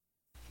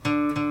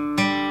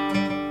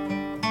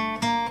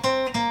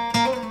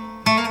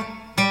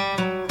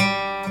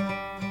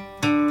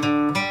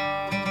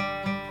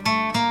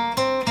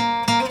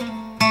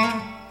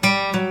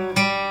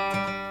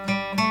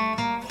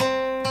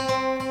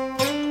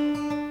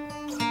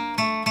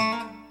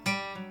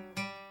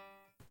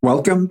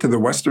Welcome to the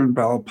Western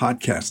Bell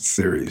podcast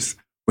series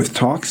with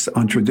talks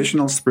on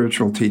traditional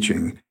spiritual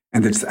teaching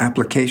and its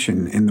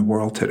application in the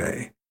world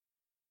today.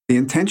 The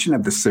intention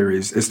of the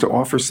series is to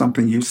offer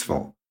something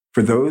useful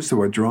for those who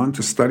are drawn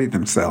to study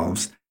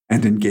themselves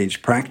and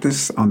engage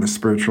practice on the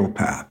spiritual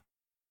path.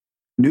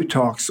 New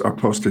talks are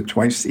posted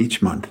twice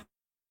each month.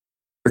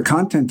 The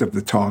content of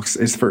the talks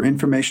is for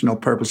informational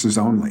purposes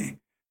only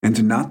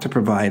and not to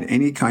provide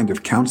any kind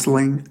of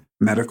counseling,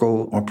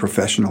 medical, or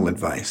professional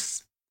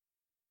advice.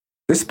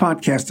 This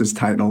podcast is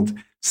titled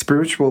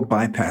Spiritual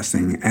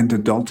Bypassing and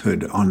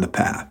Adulthood on the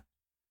Path.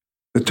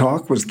 The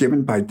talk was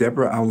given by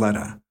Deborah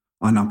Auletta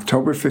on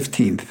October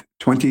 15th,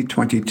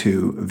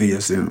 2022 via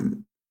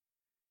Zoom.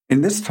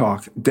 In this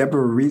talk,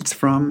 Deborah reads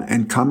from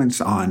and comments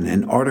on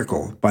an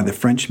article by the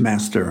French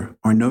master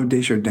Arnaud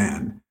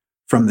Desjardins,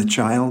 From the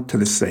Child to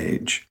the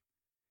Sage.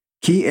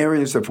 Key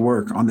areas of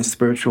work on the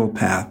spiritual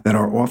path that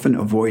are often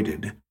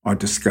avoided are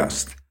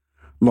discussed,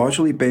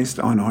 largely based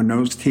on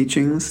Arnaud's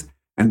teachings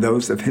and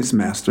those of his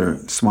master,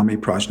 Swami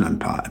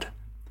Prajnanpad.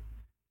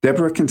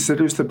 Deborah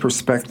considers the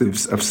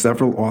perspectives of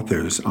several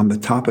authors on the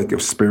topic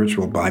of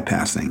spiritual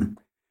bypassing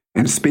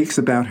and speaks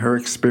about her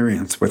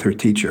experience with her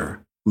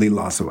teacher, Lee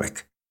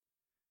Lozowick.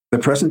 The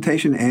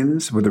presentation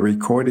ends with a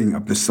recording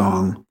of the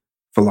song,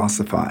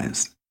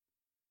 Philosophize.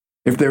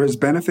 If there is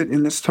benefit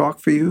in this talk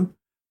for you,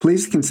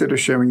 please consider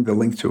sharing the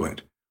link to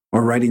it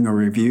or writing a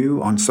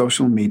review on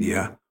social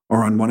media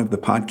or on one of the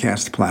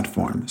podcast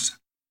platforms.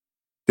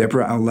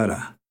 Deborah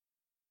Auletta.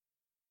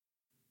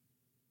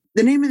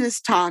 The name of this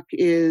talk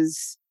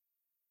is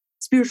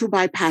Spiritual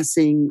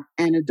Bypassing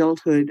and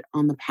Adulthood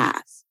on the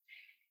Path.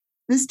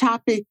 This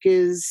topic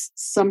is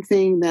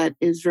something that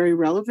is very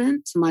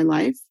relevant to my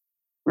life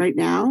right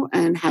now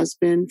and has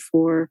been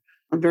for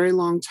a very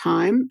long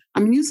time.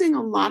 I'm using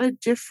a lot of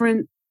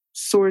different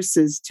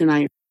sources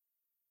tonight.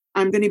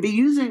 I'm going to be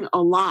using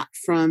a lot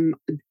from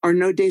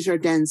Arnaud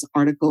Desjardins'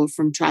 article,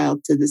 From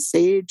Child to the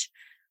Sage,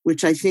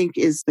 which I think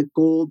is the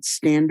gold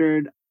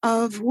standard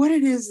of what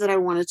it is that I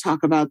want to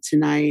talk about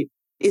tonight.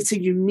 It's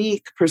a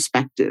unique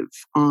perspective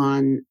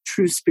on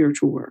true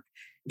spiritual work.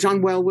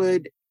 John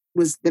Welwood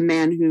was the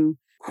man who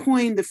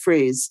coined the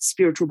phrase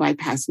spiritual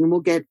bypassing, and we'll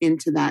get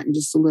into that in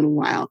just a little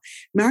while.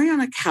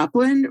 Mariana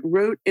Kaplan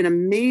wrote an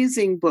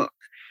amazing book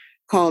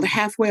called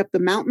Halfway Up the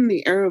Mountain,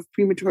 The Era of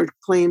Premature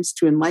Claims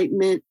to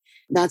Enlightenment.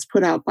 That's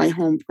put out by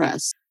Home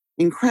Press.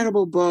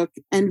 Incredible book.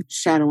 And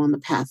Shadow on the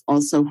Path,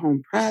 also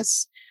Home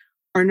Press.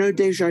 Arnaud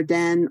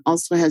Desjardins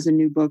also has a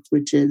new book,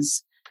 which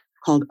is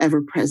called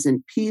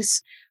Ever-Present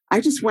Peace.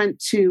 I just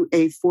went to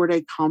a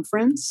 4-day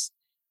conference.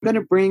 I'm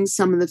going to bring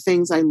some of the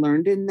things I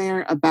learned in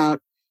there about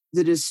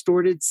the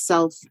distorted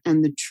self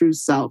and the true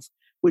self,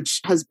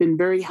 which has been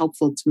very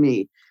helpful to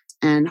me.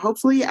 And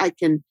hopefully I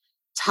can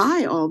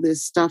tie all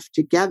this stuff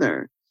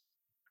together.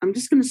 I'm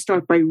just going to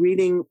start by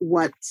reading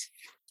what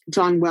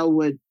John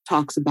Welwood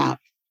talks about.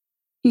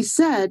 He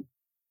said,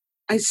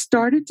 I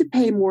started to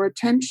pay more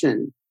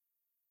attention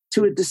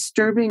to a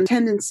disturbing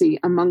tendency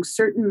among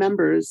certain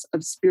members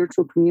of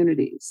spiritual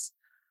communities.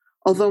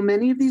 Although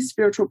many of these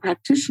spiritual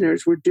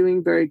practitioners were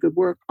doing very good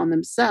work on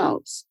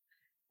themselves,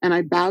 and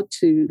I bowed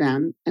to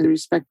them and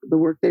respect the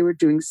work they were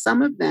doing,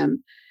 some of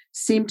them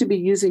seemed to be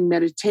using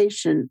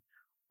meditation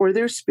or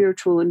their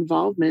spiritual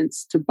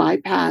involvements to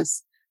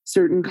bypass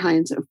certain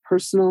kinds of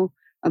personal,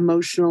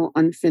 emotional,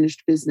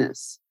 unfinished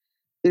business.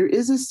 There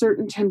is a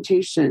certain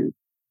temptation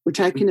which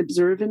I can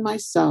observe in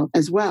myself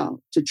as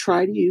well, to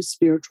try to use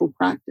spiritual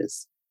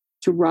practice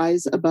to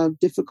rise above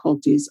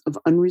difficulties of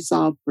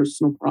unresolved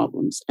personal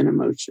problems and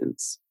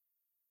emotions.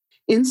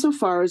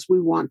 Insofar as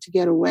we want to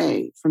get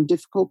away from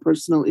difficult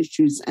personal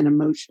issues and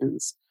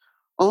emotions,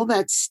 all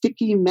that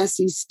sticky,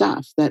 messy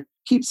stuff that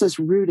keeps us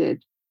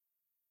rooted,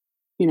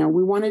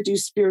 we want to do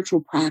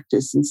spiritual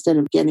practice instead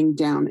of getting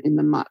down in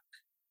the muck.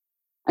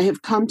 I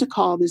have come to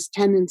call this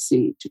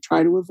tendency to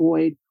try to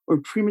avoid or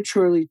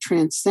prematurely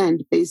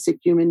transcend basic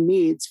human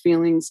needs,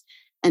 feelings,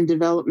 and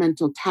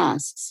developmental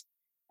tasks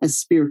as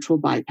spiritual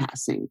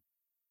bypassing.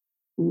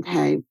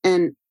 Okay.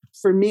 And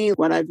for me,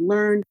 what I've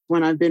learned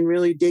when I've been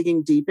really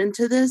digging deep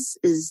into this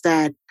is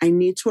that I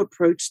need to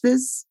approach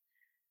this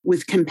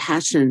with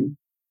compassion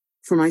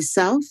for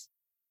myself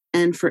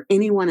and for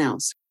anyone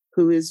else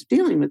who is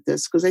dealing with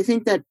this, because I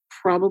think that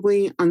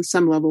probably on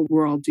some level,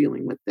 we're all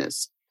dealing with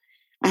this.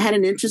 I had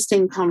an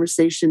interesting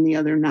conversation the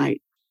other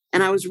night,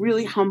 and I was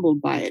really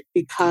humbled by it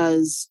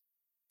because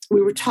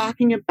we were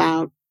talking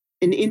about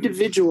an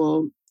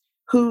individual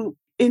who,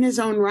 in his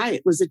own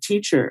right, was a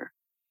teacher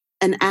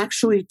and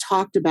actually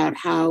talked about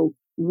how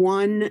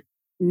one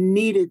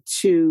needed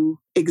to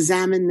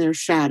examine their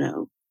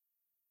shadow,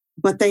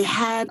 but they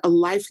had a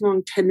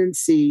lifelong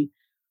tendency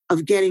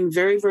of getting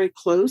very, very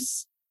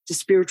close to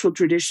spiritual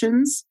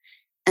traditions.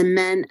 And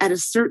then at a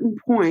certain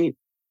point,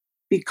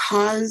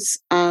 because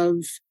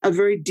of a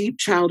very deep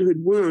childhood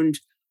wound,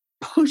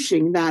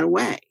 pushing that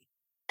away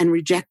and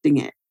rejecting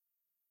it.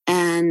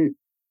 And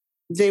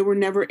they were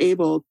never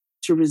able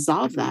to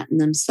resolve that in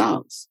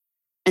themselves.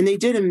 And they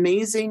did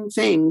amazing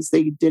things.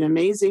 They did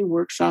amazing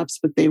workshops,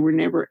 but they were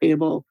never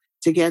able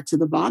to get to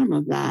the bottom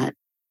of that.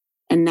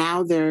 And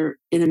now they're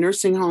in a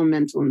nursing home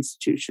mental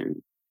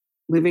institution,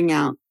 living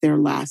out their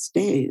last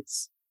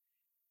days.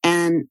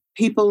 And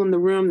people in the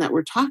room that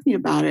were talking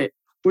about it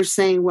were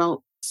saying,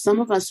 well, some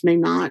of us may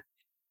not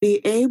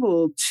be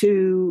able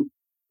to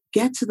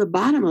get to the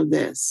bottom of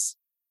this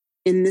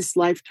in this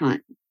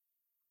lifetime.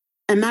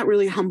 And that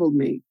really humbled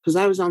me because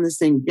I was on this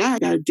thing, yeah, I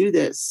got to do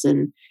this.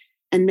 And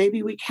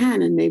maybe we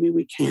can, and maybe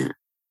we can't,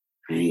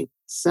 right?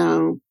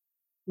 So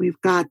we've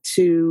got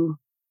to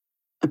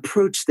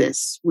approach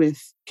this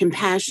with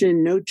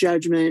compassion, no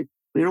judgment.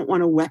 We don't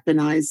want to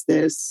weaponize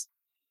this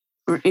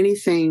or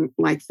anything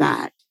like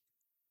that.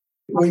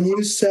 When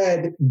you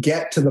said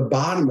get to the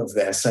bottom of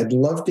this, I'd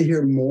love to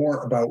hear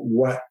more about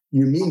what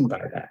you mean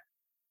by that.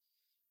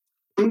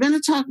 I'm going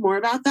to talk more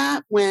about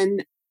that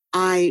when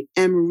I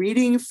am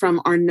reading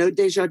from Arnaud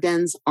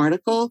Desjardins'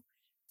 article,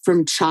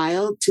 From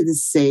Child to the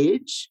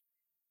Sage.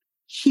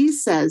 He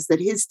says that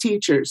his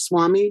teacher,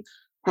 Swami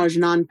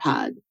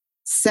Prajnanpad,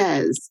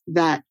 says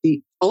that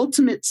the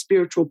ultimate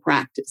spiritual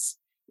practice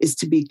is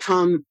to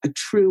become a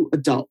true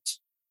adult,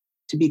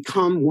 to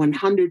become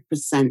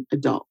 100%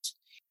 adult.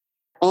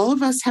 All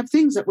of us have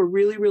things that we're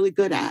really, really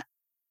good at,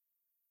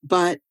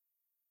 but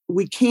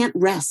we can't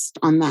rest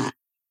on that.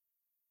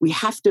 We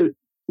have to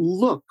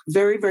look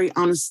very, very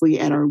honestly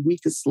at our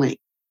weakest link,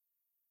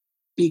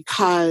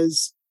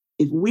 because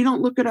if we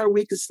don't look at our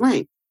weakest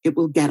link, it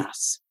will get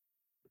us.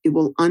 It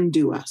will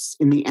undo us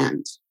in the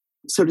end.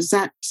 So does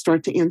that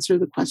start to answer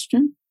the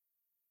question?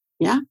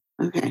 Yeah?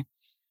 Okay.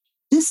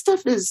 This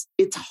stuff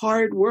it's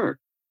hard work.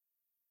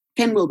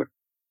 Ken Wilber.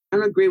 I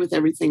don't agree with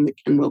everything that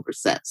Ken Wilber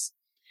says,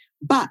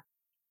 but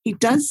he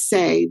does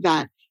say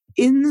that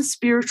in the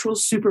spiritual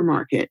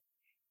supermarket,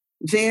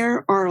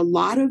 there are a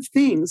lot of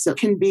things that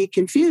can be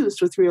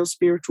confused with real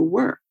spiritual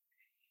work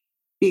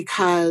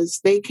because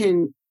they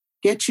can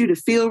get you to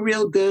feel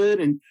real good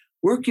and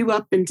work you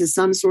up into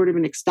some sort of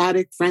an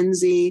ecstatic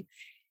frenzy.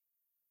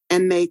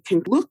 And they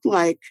can look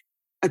like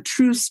a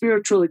true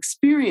spiritual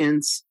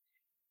experience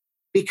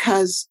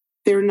because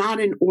they're not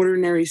an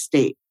ordinary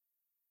state.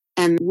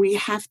 And we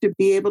have to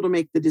be able to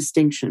make the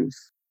distinction.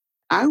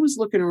 I was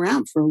looking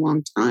around for a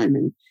long time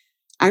and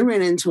I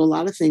ran into a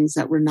lot of things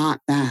that were not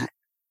that.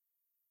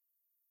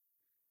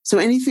 So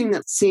anything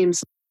that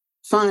seems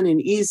fun and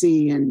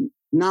easy and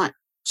not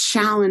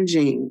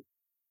challenging,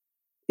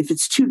 if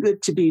it's too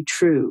good to be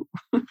true,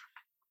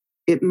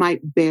 it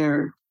might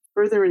bear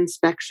further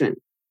inspection.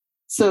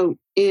 So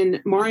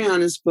in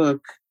Mariana's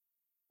book,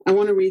 I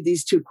want to read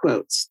these two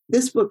quotes.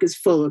 This book is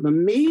full of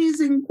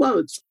amazing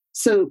quotes.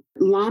 So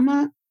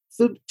Lama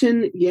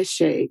Thubten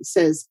Yeshe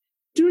says,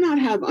 do not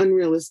have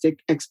unrealistic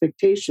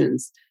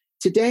expectations.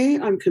 Today,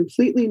 I'm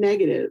completely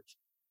negative.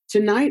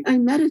 Tonight, I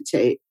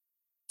meditate.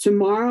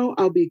 Tomorrow,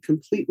 I'll be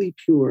completely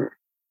pure.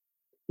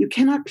 You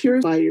cannot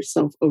purify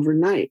yourself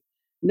overnight.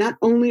 Not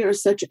only are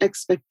such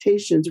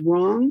expectations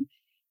wrong,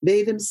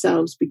 they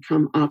themselves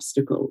become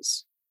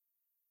obstacles.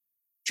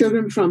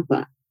 Chogyam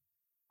Trungpa,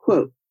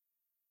 quote,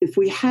 if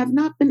we have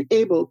not been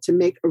able to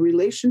make a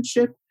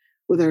relationship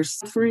with our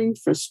suffering,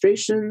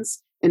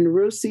 frustrations, and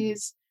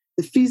neuroses,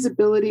 the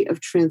feasibility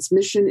of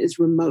transmission is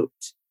remote,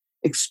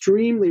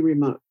 extremely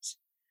remote,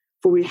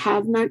 for we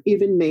have not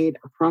even made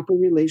a proper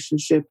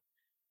relationship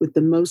with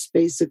the most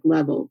basic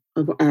level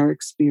of our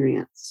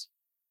experience.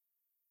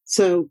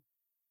 So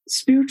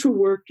spiritual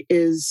work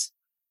it's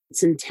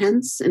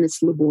intense and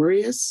it's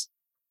laborious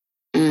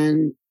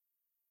and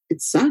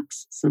it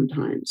sucks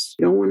sometimes.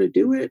 You don't want to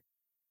do it.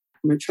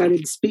 I'm going to try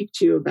to speak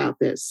to you about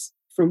this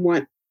from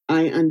what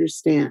I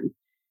understand.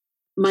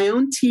 My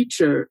own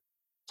teacher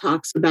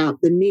talks about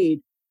the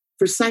need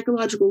for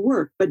psychological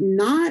work, but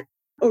not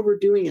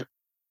overdoing it.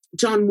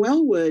 John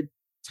Wellwood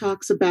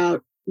talks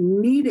about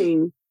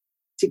needing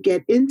to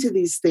get into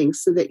these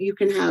things so that you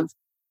can have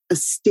a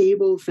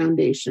stable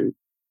foundation,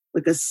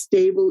 like a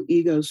stable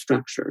ego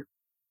structure.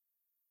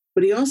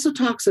 But he also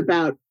talks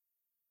about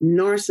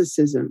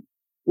narcissism,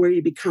 where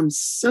you become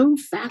so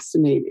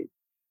fascinated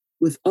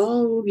with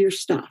all your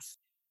stuff.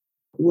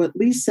 What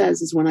Lee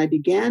says is when I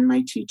began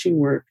my teaching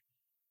work,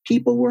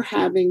 people were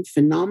having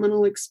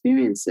phenomenal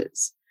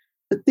experiences,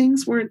 but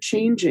things weren't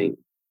changing.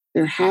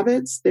 Their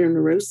habits, their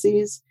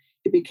neuroses,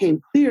 it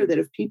became clear that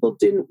if people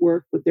didn't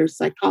work with their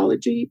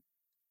psychology,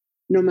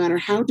 no matter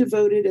how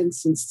devoted and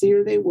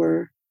sincere they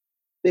were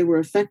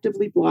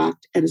effectively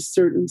blocked at a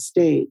certain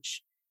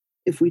stage.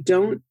 If we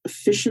don't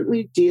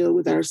efficiently deal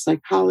with our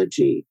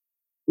psychology,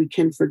 we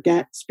can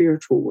forget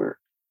spiritual work.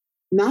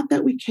 Not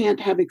that we can't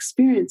have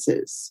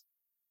experiences,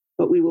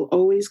 but we will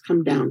always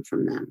come down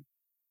from them.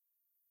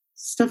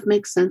 Stuff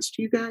makes sense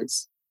to you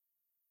guys?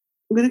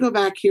 I'm going to go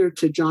back here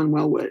to John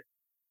Wellwood.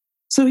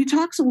 So he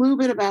talks a little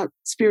bit about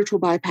spiritual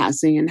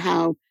bypassing and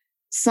how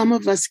some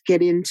of us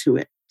get into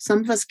it. Some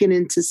of us get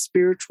into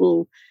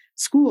spiritual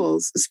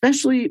schools,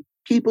 especially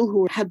people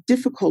who have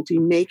difficulty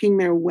making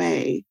their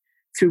way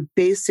through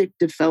basic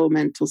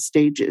developmental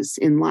stages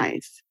in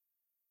life,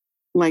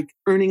 like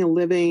earning a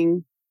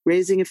living,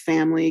 raising a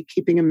family,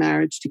 keeping a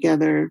marriage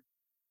together.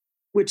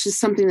 which is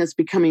something that's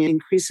becoming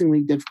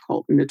increasingly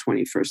difficult in the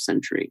 21st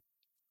century.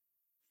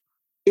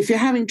 If you're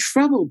having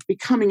trouble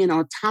becoming an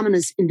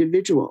autonomous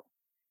individual,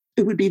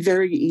 it would be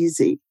very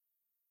easy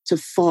to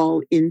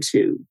fall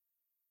into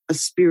a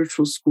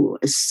spiritual school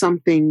as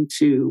something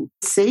to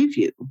save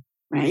you,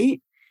 right?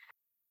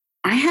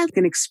 I had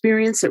an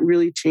experience that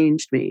really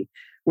changed me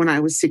when I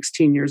was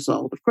 16 years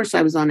old. Of course,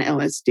 I was on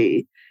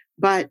LSD,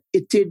 but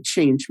it did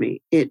change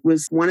me. It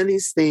was one of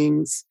these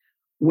things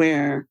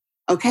where,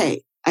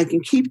 okay, I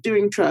can keep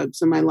doing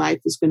drugs and my life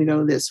is going to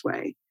go this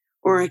way,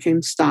 or I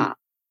can stop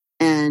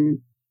and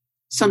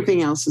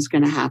something else is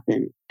going to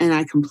happen. And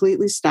I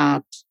completely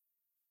stopped.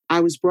 I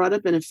was brought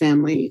up in a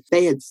family,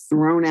 they had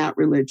thrown out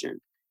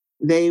religion.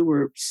 They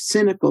were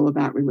cynical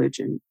about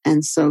religion.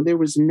 And so there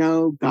was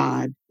no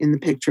God in the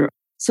picture.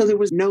 So there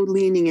was no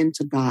leaning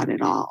into God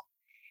at all.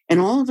 And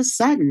all of a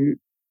sudden,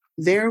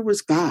 there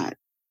was God.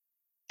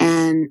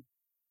 And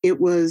it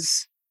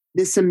was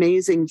this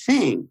amazing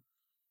thing.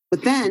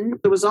 But then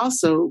there was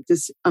also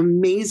this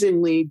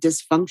amazingly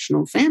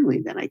dysfunctional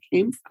family that I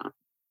came from.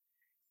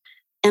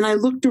 And I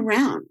looked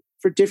around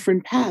for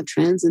different paths,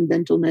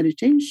 transcendental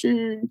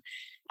meditation,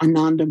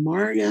 Ananda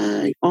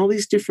Marga, all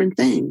these different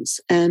things.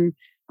 And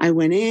I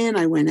went in,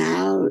 I went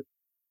out.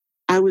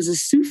 I was a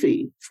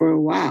Sufi for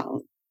a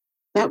while.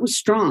 That was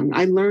strong.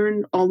 I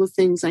learned all the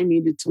things I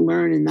needed to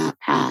learn in that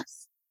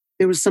path.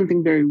 There was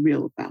something very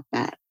real about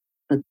that,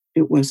 but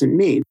it wasn't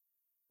me.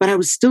 But I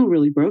was still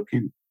really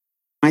broken.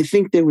 I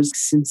think there was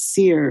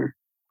sincere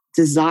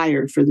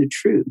desire for the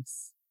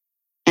truth.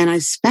 And I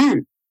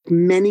spent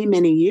many,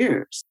 many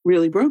years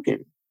really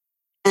broken.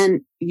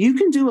 And you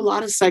can do a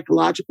lot of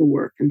psychological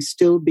work and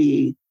still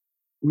be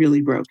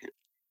really broken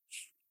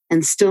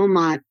and still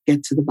not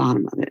get to the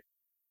bottom of it.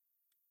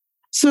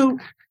 So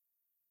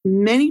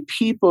many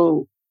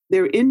people,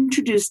 they're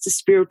introduced to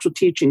spiritual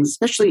teachings,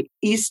 especially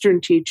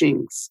Eastern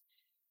teachings,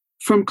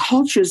 from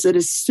cultures that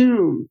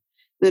assume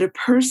that a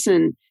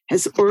person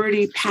has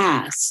already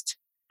passed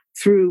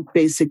through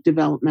basic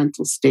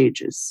developmental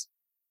stages.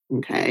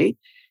 Okay.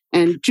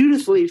 And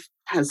Judith Leaf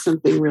has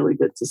something really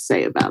good to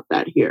say about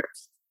that here.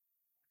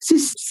 She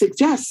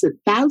suggests that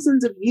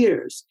thousands of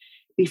years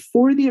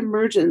before the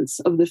emergence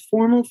of the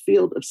formal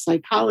field of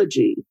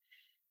psychology,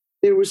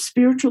 there were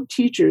spiritual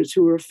teachers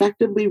who were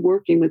effectively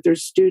working with their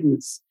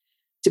students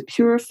to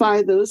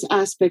purify those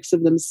aspects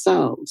of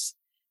themselves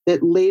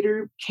that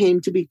later came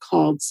to be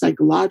called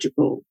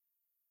psychological.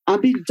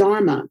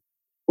 Abhidharma,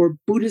 or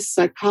Buddhist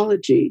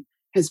psychology,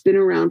 has been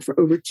around for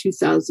over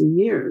 2,000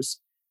 years.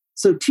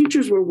 So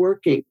teachers were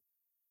working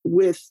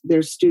with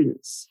their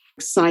students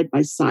side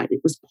by side.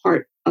 It was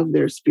part of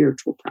their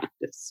spiritual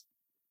practice,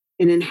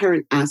 an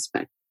inherent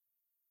aspect.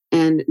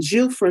 And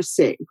Gilles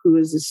Froissart, who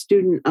is a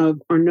student of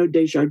Arnaud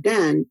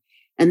Desjardins,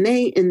 and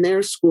they, in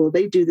their school,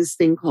 they do this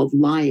thing called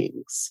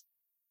lyings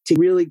to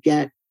really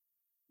get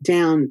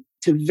down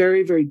to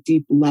very, very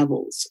deep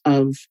levels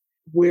of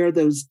where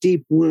those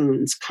deep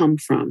wounds come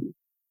from.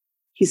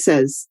 He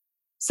says,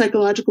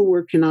 psychological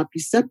work cannot be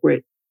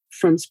separate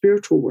from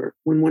spiritual work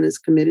when one is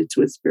committed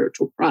to a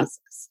spiritual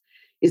process.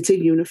 It's a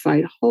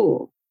unified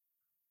whole.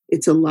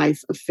 It's a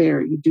life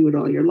affair. You do it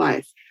all your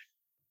life.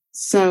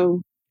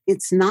 So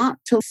it's not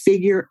to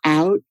figure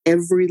out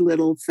every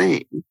little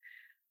thing,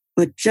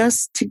 but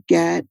just to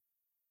get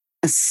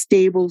a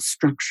stable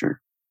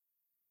structure.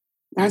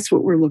 That's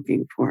what we're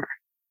looking for,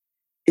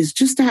 is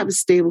just to have a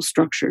stable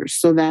structure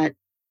so that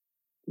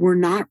we're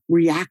not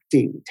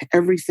reacting to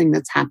everything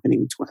that's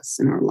happening to us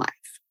in our life.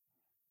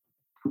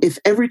 If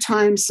every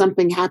time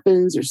something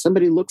happens or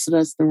somebody looks at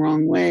us the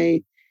wrong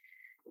way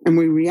and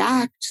we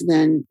react,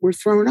 then we're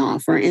thrown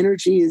off. Our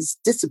energy is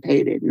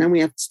dissipated, and then we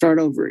have to start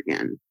over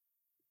again.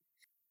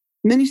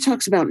 And then he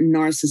talks about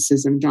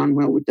narcissism, John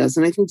Welwood does,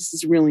 and I think this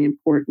is really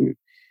important.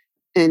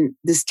 And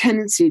this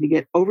tendency to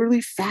get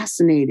overly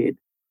fascinated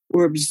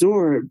or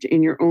absorbed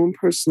in your own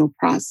personal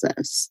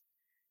process,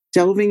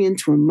 delving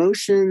into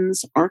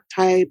emotions,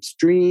 archetypes,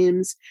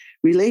 dreams,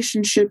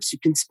 relationships. You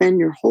can spend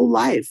your whole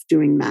life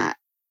doing that,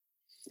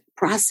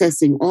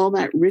 processing all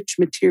that rich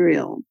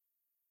material.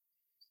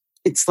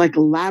 It's like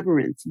a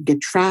labyrinth. You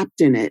get trapped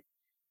in it.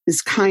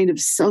 This kind of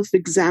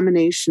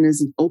self-examination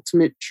is an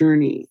ultimate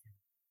journey.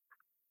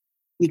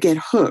 You get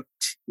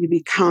hooked. You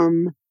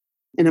become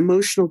an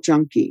emotional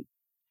junkie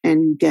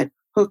and you get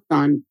hooked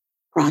on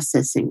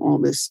processing all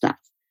this stuff.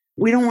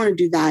 We don't want to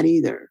do that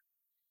either.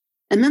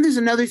 And then there's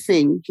another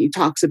thing he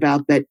talks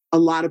about that a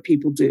lot of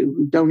people do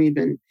who don't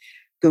even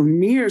go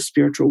near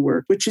spiritual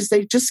work, which is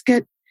they just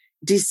get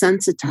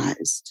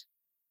desensitized.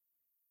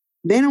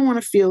 They don't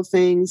want to feel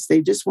things.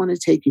 They just want to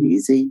take it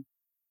easy.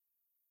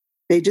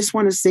 They just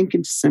want to sink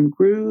into some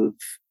groove.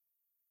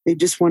 They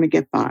just want to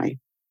get by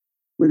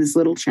with as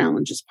little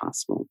challenge as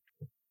possible.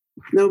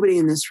 Nobody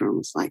in this room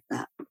is like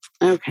that.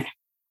 Okay.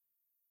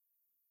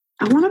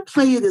 I want to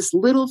play you this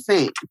little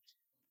thing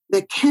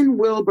that Ken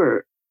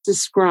Wilber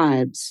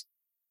describes.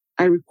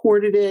 I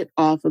recorded it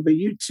off of a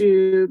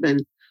YouTube,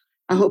 and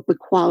I hope the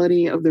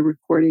quality of the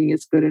recording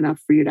is good enough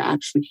for you to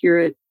actually hear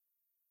it.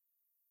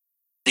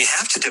 You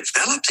have to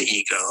develop the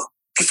ego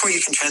before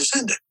you can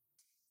transcend it.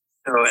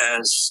 So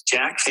as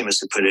Jack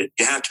famously put it,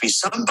 you have to be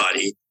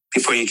somebody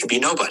before you can be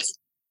nobody.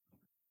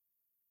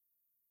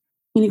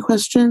 Any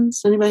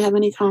questions? Anybody have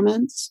any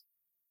comments?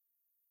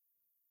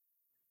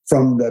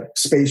 From the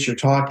space you're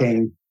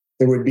talking,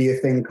 there would be a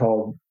thing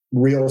called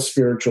real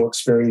spiritual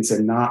experience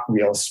and not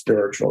real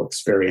spiritual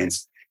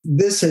experience.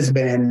 This has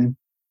been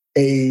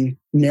a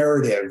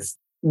narrative.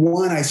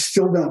 One, I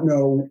still don't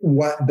know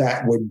what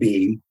that would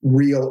be,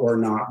 real or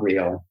not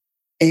real.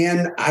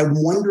 And I'm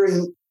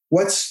wondering,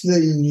 what's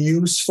the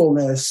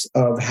usefulness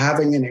of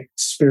having an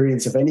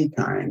experience of any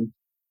kind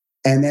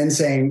and then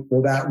saying,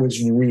 well, that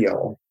was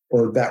real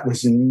or that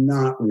was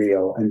not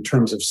real in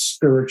terms of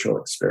spiritual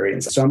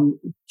experience? So I'm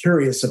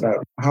curious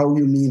about how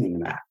you're meaning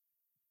that.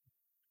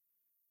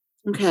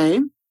 Okay.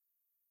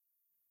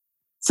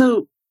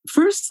 So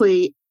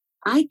firstly,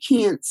 I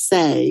can't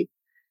say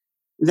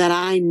that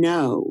I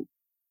know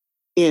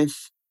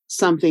if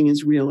something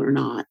is real or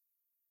not.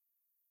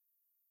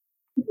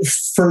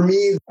 For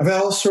me, I've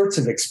had all sorts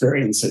of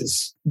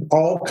experiences,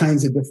 all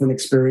kinds of different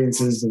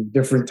experiences of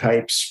different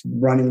types,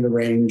 running the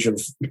range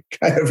of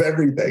kind of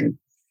everything.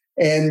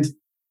 And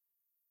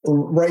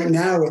right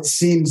now, it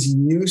seems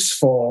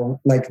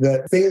useful, like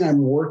the thing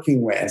I'm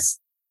working with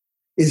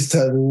is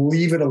to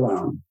leave it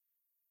alone.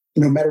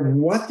 No matter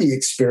what the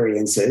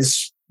experience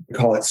is,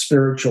 call it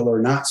spiritual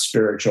or not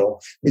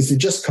spiritual, is to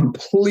just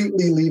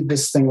completely leave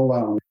this thing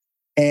alone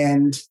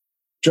and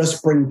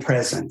just bring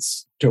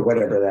presence to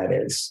whatever that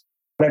is.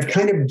 But I've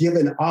kind of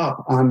given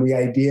up on the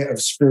idea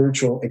of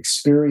spiritual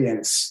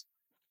experience,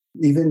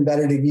 even that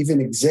it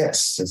even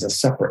exists as a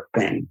separate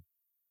thing.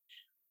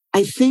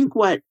 I think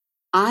what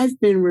I've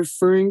been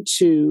referring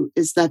to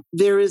is that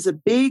there is a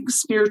big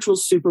spiritual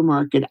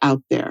supermarket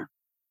out there.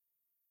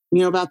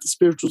 You know about the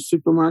spiritual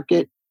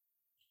supermarket?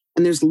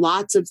 And there's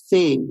lots of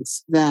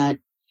things that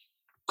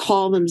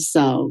call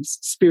themselves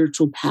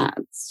spiritual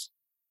paths.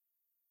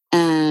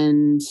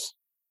 And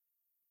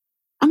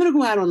I'm going to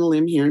go out on a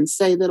limb here and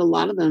say that a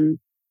lot of them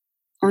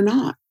are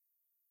not.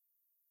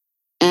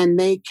 And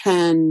they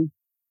can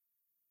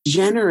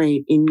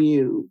generate in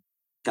you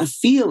a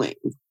feeling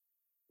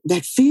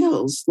that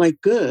feels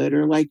like good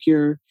or like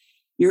you're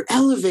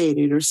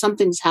elevated or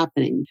something's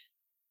happening.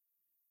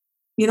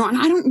 You know, and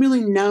I don't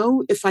really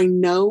know if I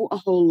know a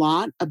whole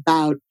lot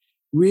about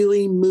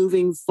really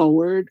moving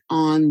forward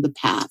on the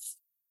path.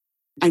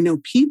 I know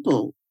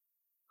people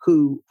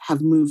who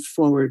have moved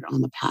forward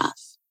on the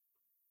path.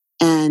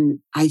 And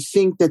I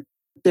think that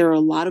there are a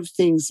lot of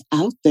things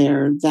out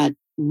there that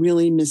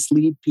really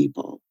mislead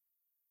people.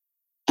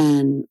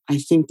 And I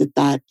think that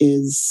that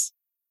is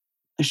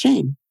a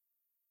shame,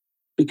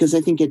 because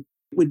I think it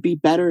would be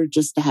better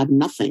just to have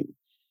nothing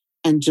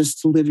and just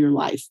to live your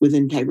life with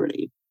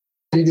integrity.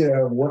 You did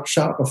a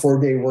workshop, a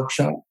 4-day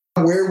workshop.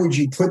 Where would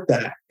you put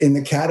that in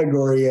the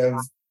category of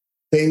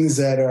things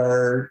that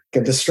are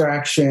a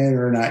distraction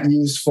or not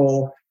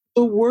useful?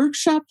 The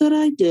workshop that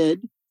I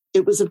did,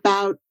 it was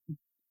about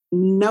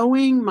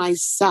knowing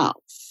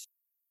myself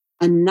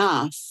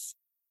enough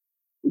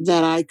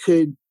that I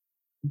could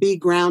be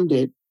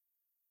grounded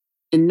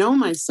and know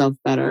myself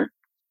better.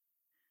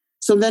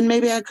 So then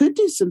maybe I could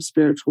do some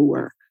spiritual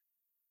work.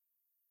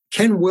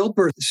 Ken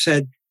Wilber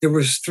said there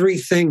was 3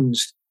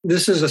 things.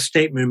 This is a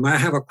statement. I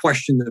have a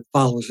question that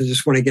follows. I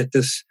just want to get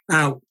this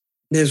out.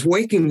 There's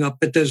waking up,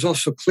 but there's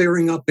also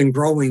clearing up and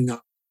growing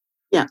up.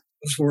 Yeah.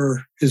 Those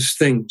were his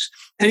things.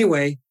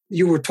 Anyway,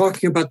 you were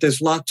talking about there's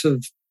lots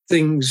of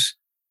things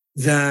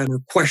that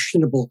are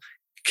questionable.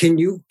 Can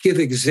you give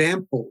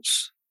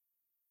examples?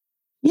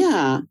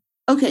 Yeah.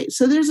 Okay.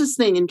 So there's this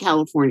thing in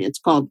California. It's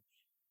called,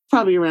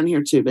 probably around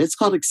here too, but it's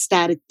called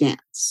ecstatic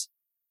dance.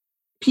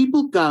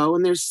 People go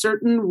and there's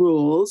certain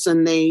rules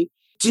and they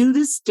do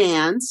this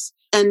dance,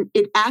 and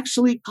it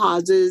actually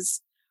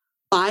causes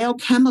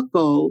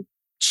biochemical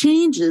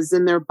changes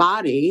in their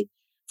body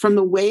from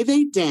the way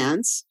they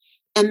dance,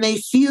 and they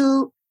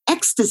feel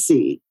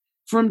ecstasy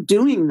from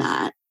doing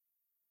that.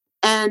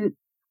 And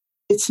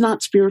it's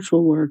not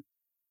spiritual work.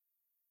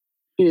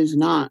 It is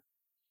not.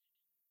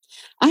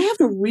 I have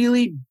a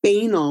really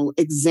banal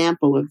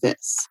example of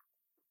this.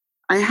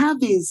 I have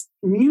these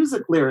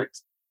music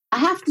lyrics. I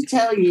have to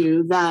tell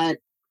you that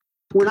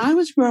when I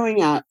was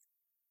growing up,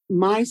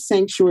 my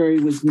sanctuary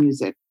was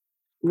music.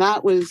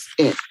 That was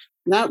it.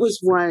 That was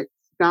what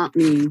got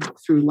me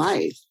through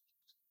life.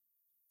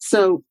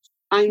 So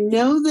I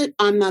know that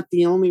I'm not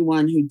the only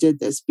one who did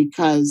this,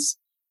 because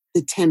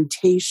the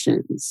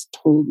Temptations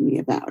told me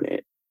about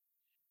it.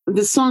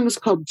 The song is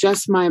called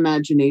Just My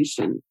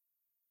Imagination,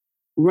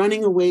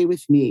 Running Away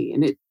with Me.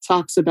 And it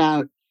talks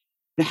about,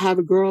 to have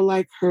a girl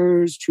like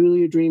hers,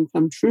 truly a dream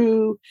come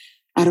true.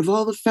 Out of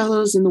all the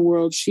fellows in the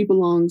world, she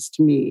belongs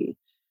to me.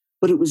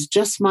 But it was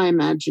just my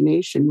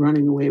imagination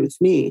running away with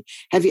me.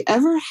 Have you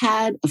ever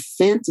had a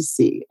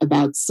fantasy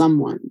about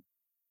someone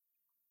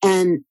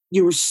and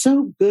you were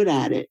so good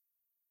at it,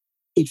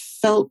 it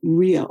felt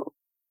real?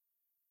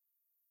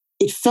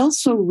 It felt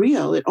so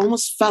real, it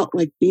almost felt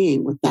like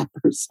being with that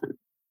person.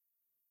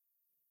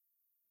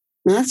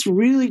 Now, that's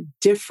really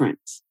different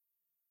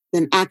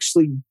than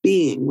actually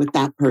being with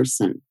that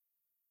person.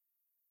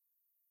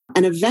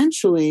 And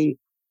eventually,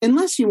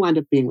 unless you wind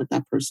up being with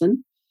that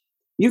person,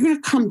 you're going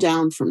to come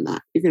down from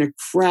that. You're going to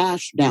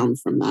crash down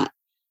from that.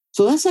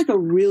 So that's like a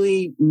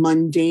really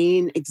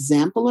mundane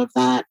example of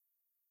that.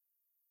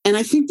 And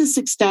I think this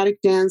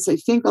ecstatic dance, I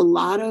think a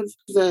lot of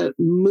the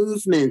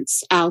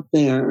movements out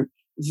there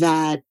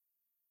that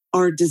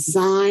are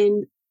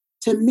designed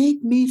to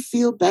make me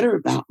feel better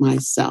about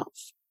myself.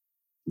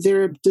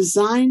 They're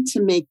designed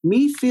to make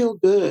me feel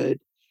good,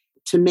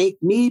 to make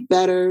me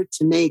better,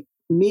 to make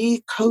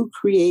me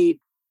co-create.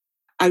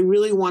 I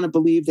really want to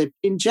believe that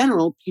in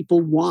general,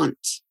 people want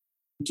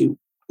to do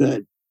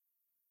good.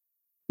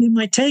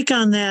 My take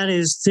on that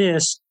is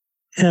this,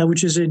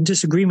 which is in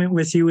disagreement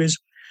with you, is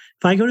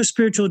if I go to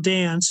spiritual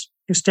dance,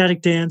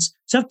 ecstatic dance,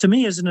 it's up to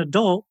me as an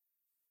adult,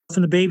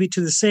 from the baby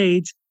to the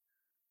sage,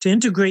 to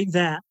integrate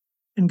that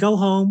and go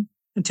home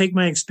and take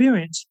my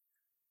experience.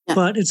 Yeah.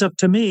 But it's up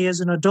to me as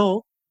an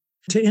adult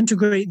to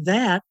integrate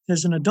that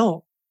as an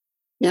adult.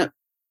 Yep.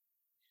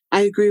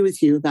 I agree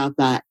with you about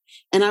that.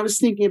 And I was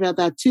thinking about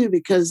that too,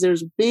 because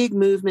there's a big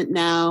movement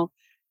now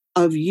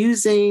of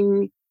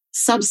using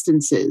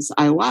substances,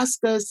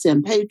 ayahuasca,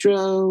 San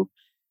Pedro,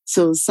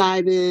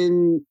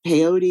 psilocybin,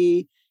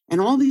 peyote, and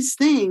all these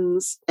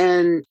things,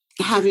 and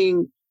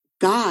having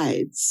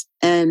guides.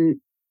 And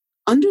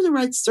under the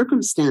right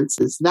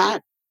circumstances,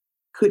 that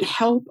could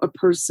help a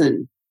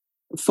person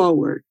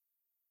forward.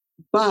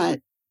 But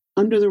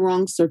under the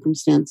wrong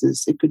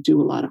circumstances, it could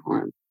do a lot of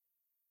harm.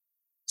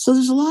 So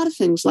there's a lot of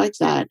things like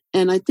that.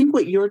 And I think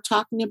what you're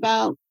talking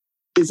about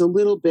is a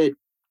little bit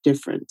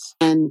different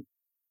and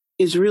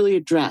is really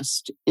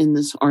addressed in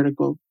this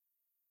article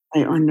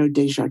by Arnaud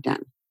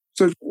Desjardins.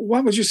 So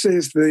what would you say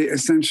is the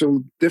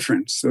essential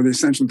difference or the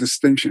essential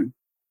distinction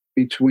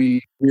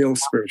between real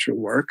spiritual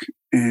work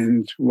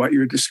and what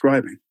you're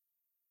describing?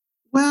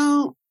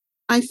 Well,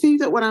 I think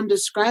that what I'm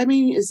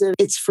describing is that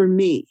it's for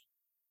me.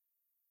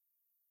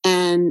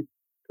 And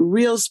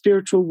real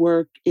spiritual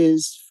work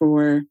is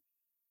for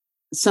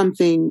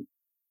something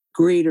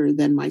greater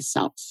than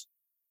myself,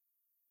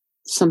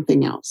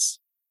 something else,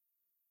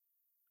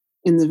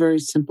 in the very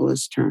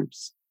simplest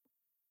terms.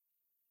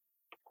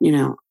 You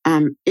know,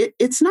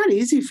 it's not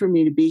easy for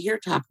me to be here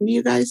talking to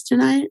you guys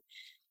tonight.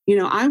 You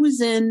know, I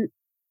was in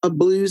a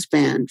blues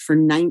band for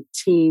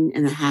 19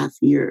 and a half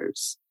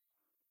years.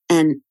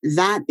 And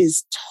that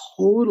is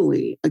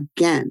totally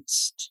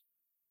against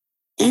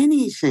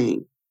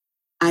anything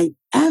I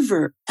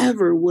ever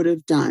would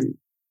have done.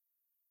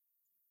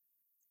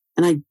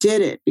 And I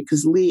did it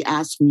because Lee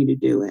asked me to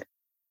do it.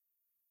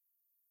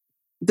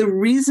 The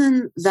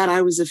reason that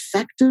I was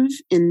effective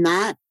in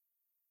that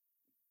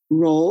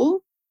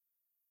role,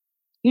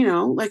 you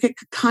know, like I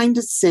could kind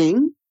of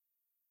sing,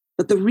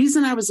 but the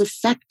reason I was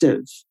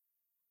effective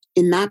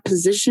in that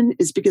position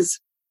is because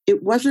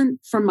it wasn't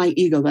from my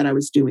ego that I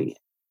was doing it.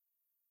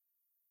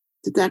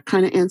 Did that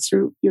kind of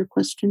answer your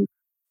question?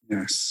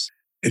 Yes.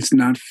 It's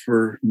not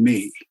for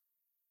me.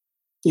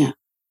 Yeah.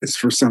 It's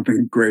for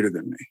something greater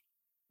than me.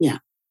 Yeah.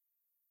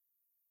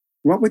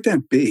 What would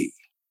that be?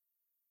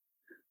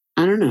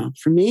 I don't know.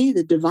 For me,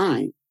 the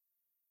divine.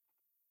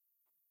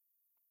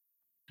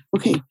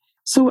 Okay.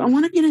 So I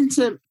want to get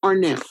into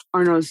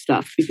Arnaud's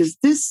stuff, because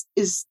this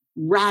is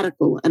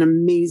radical and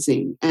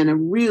amazing and a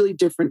really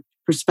different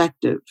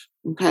perspective.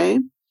 Okay.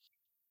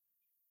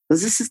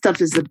 Because this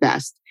stuff is the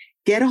best.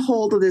 Get a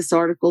hold of this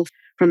article,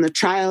 From the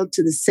Child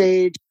to the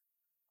Sage.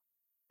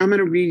 I'm going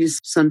to read you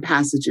some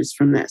passages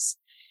from this.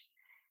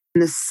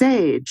 And the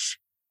sage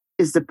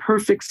is the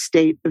perfect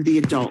state of the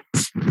adult,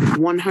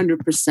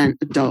 100%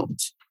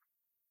 adult.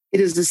 It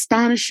is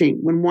astonishing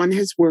when one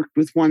has worked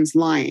with one's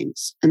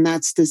lyings, and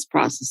that's this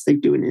process they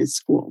do in his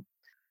school,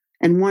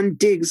 and one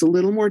digs a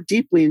little more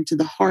deeply into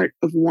the heart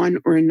of one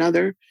or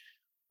another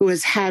who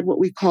has had what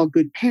we call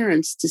good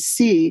parents, to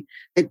see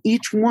that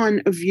each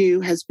one of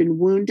you has been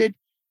wounded,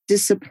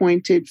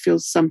 disappointed,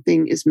 feels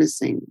something is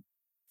missing.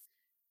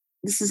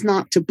 This is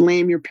not to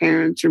blame your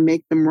parents or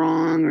make them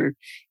wrong or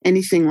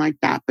anything like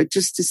that, but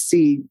just to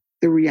see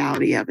the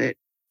reality of it.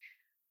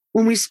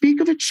 When we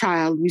speak of a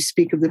child, we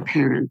speak of the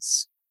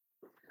parents.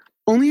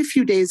 Only a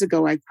few days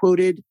ago, I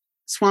quoted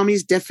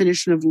Swami's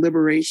definition of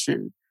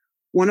liberation,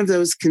 one of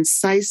those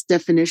concise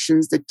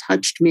definitions that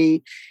touched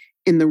me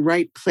in the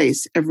right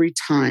place every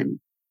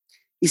time.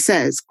 He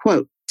says,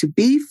 quote, "To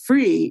be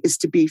free is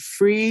to be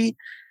free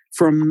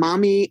from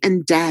mommy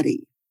and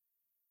daddy."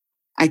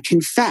 I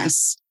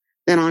confess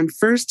that on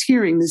first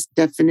hearing this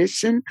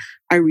definition,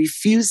 I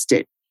refused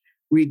it,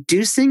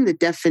 reducing the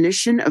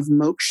definition of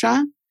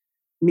moksha,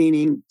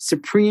 meaning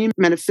supreme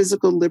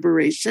metaphysical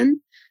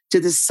liberation, to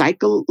the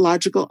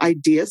psychological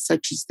idea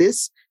such as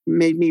this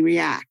made me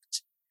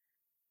react.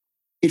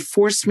 It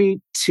forced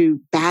me to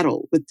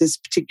battle with this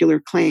particular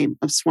claim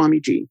of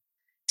Swamiji.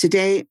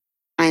 Today,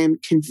 I am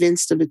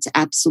convinced of its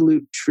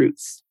absolute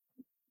truth.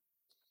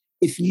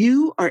 If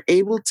you are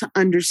able to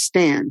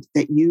understand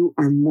that you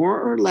are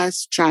more or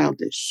less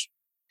childish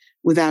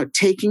without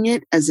taking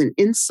it as an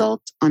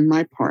insult on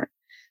my part,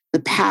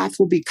 the path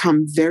will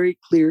become very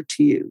clear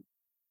to you.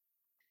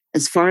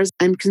 As far as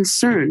I'm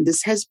concerned,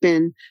 this has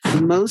been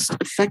the most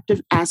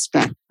effective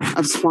aspect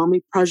of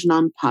Swami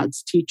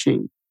Prajnapad's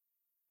teaching.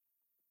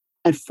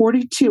 At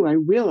 42, I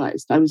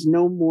realized I was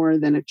no more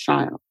than a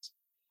child.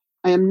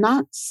 I am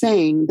not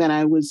saying that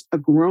I was a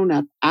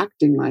grown-up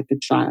acting like a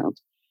child,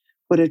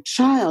 but a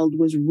child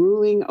was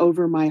ruling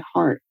over my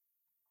heart.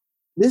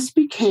 This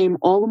became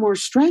all the more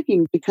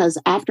striking because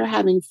after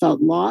having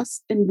felt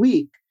lost and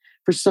weak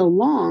for so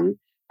long,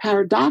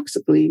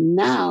 paradoxically,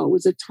 now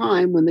was a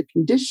time when the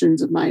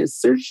conditions of my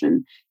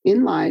assertion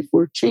in life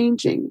were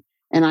changing,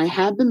 and I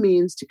had the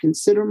means to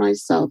consider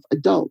myself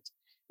adult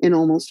in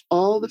almost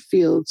all the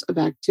fields of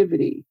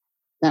activity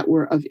that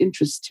were of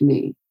interest to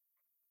me.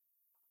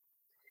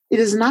 It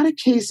is not a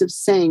case of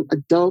saying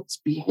adults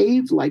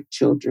behave like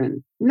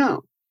children.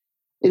 No,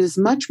 it is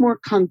much more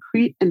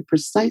concrete and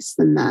precise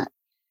than that.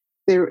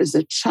 There is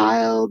a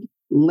child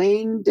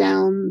laying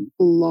down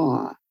the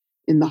law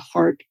in the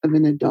heart of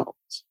an adult.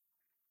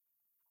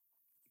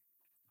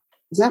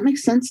 Does that make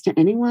sense to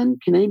anyone?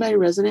 Can anybody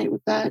resonate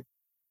with that?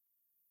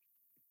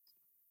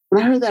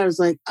 When I heard that, I was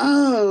like,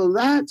 oh,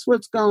 that's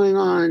what's going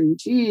on.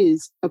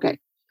 Geez. Okay.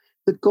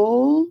 The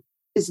goal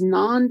is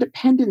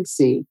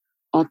non-dependency,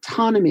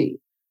 autonomy,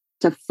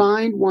 to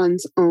find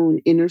one's own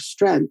inner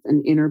strength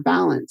and inner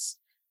balance.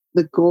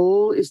 The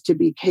goal is to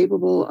be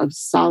capable of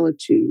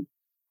solitude.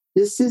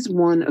 This is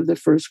one of the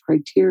first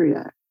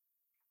criteria.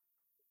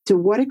 To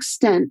what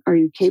extent are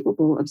you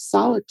capable of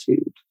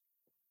solitude?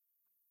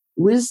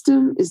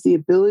 Wisdom is the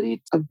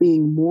ability of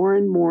being more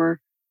and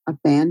more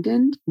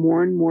abandoned,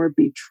 more and more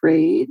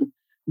betrayed,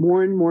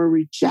 more and more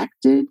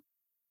rejected,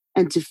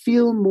 and to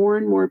feel more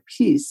and more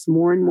peace,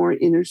 more and more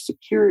inner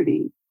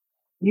security.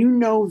 You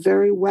know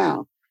very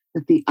well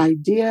that the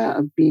idea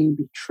of being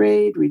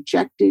betrayed,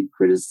 rejected,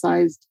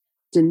 criticized,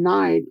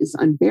 denied is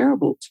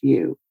unbearable to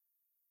you.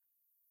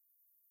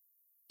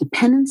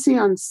 Dependency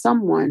on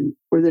someone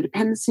or the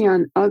dependency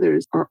on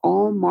others are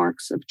all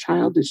marks of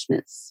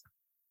childishness.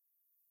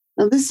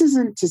 Now, this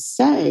isn't to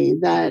say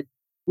that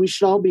we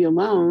should all be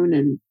alone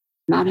and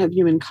not have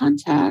human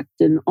contact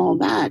and all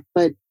that,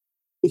 but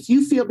if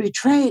you feel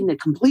betrayed and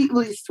it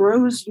completely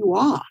throws you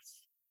off,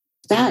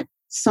 that's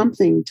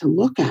something to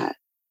look at.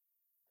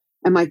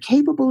 Am I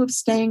capable of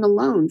staying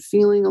alone,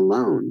 feeling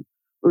alone,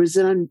 or is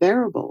it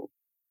unbearable?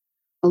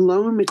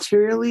 Alone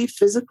materially,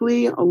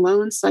 physically,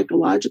 alone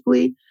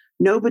psychologically,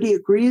 nobody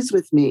agrees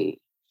with me.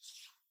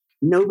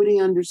 Nobody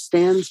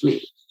understands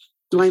me.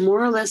 Do I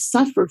more or less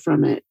suffer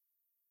from it?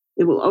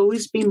 It will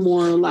always be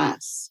more or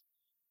less.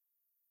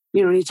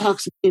 You know, he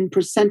talks in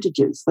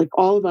percentages, like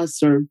all of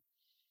us are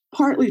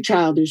partly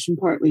childish and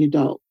partly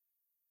adult.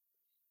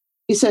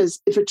 He says,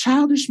 if a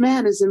childish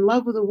man is in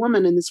love with a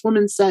woman and this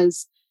woman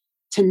says,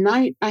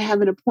 tonight I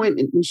have an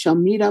appointment, we shall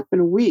meet up in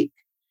a week,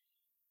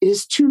 it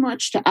is too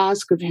much to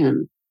ask of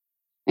him.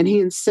 And he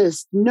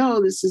insists,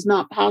 no, this is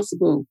not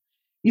possible.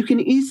 You can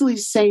easily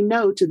say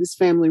no to this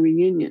family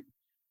reunion.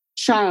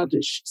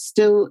 Childish,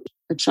 still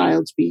a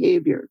child's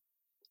behavior.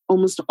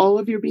 Almost all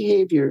of your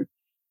behavior,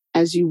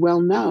 as you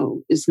well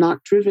know, is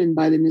not driven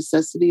by the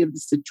necessity of the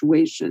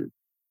situation,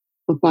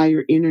 but by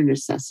your inner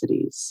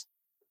necessities.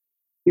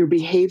 Your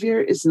behavior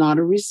is not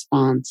a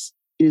response,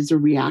 it is a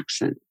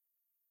reaction.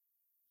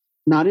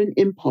 Not an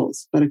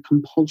impulse, but a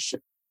compulsion.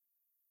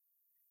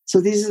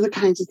 So these are the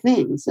kinds of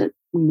things that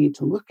we need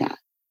to look at.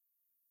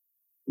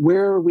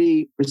 Where are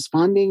we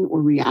responding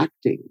or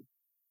reacting?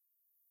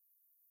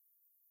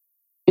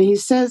 And he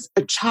says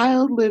a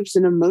child lives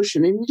in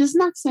emotion. And he's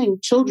not saying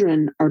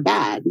children are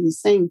bad. He's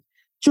saying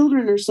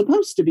children are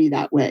supposed to be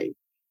that way,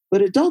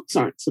 but adults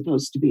aren't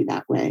supposed to be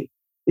that way.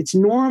 It's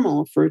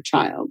normal for a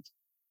child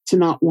to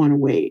not want to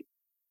wait.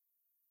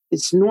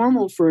 It's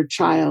normal for a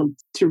child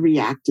to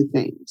react to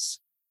things.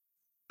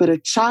 But a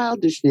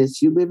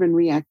childishness, you live in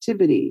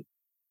reactivity.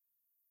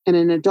 And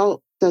an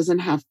adult doesn't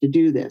have to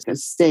do this. A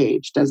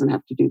sage doesn't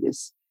have to do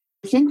this.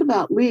 Think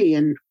about Lee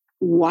and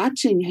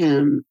watching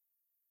him.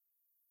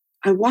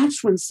 I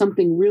watched when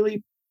something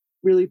really,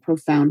 really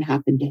profound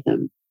happened to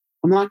him.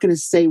 I'm not going to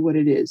say what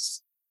it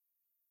is,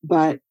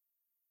 but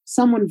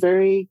someone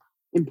very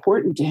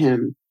important to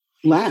him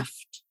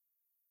left.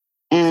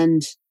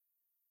 And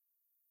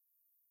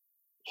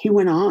he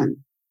went on.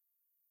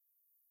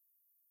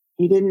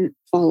 He didn't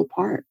fall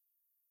apart.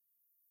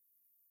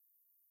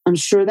 I'm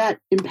sure that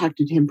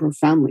impacted him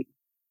profoundly.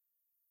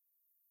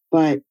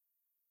 But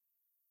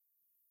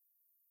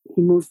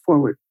he moved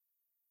forward.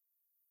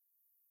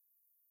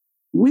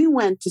 We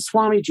went to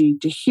Swamiji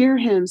to hear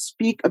him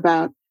speak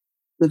about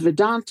the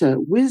Vedanta,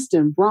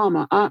 wisdom,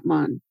 Brahma,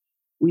 Atman.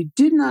 We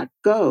did not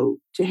go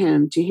to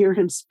him to hear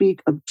him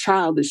speak of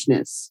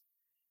childishness.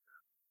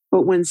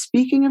 But when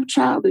speaking of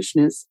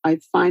childishness, I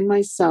find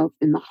myself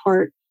in the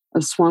heart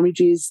of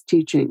Swamiji's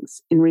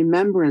teachings, in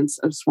remembrance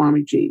of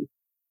Swamiji,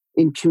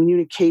 in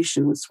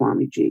communication with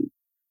Swamiji.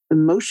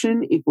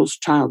 Emotion equals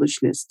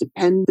childishness,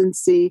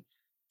 dependency,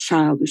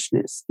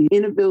 childishness, the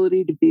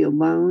inability to be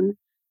alone,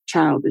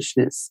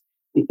 childishness,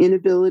 the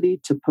inability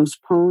to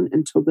postpone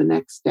until the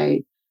next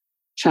day,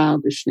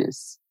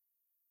 childishness.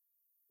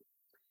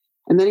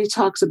 And then he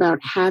talks about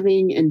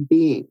having and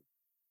being.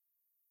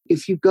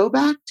 If you go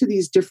back to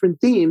these different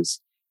themes,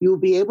 you will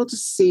be able to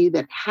see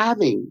that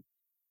having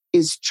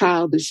is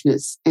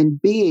childishness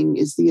and being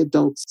is the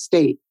adult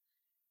state,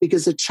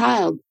 because a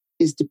child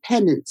is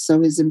dependent,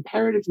 so his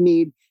imperative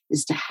need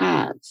is to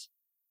have.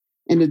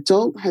 An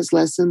adult has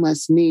less and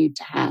less need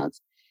to have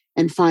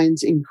and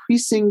finds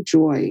increasing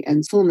joy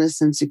and fullness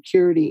and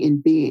security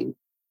in being.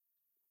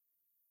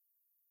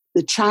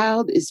 The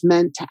child is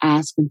meant to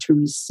ask and to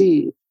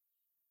receive.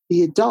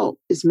 The adult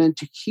is meant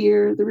to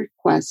hear the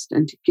request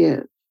and to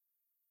give.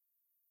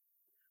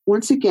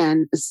 Once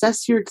again,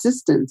 assess your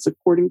existence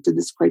according to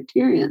this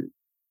criterion.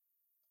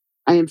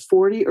 I am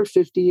 40 or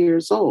 50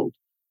 years old.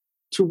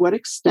 To what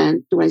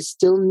extent do I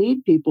still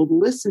need people to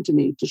listen to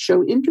me, to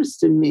show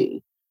interest in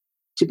me,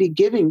 to be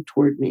giving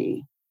toward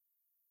me?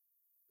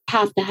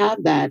 Have to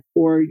have that,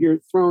 or you're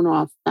thrown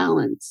off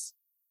balance.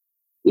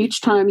 Each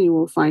time you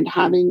will find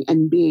having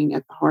and being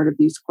at the heart of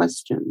these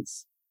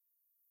questions.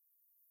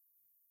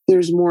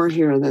 There's more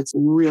here that's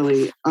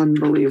really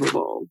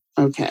unbelievable.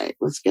 Okay,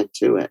 let's get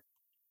to it.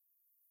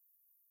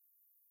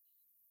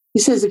 He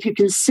says, if you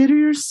consider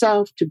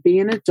yourself to be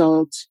an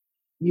adult,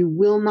 you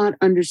will not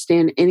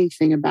understand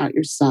anything about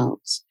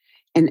yourselves,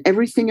 and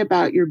everything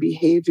about your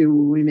behavior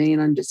will remain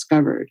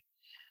undiscovered.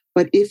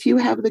 But if you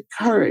have the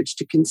courage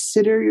to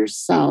consider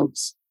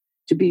yourselves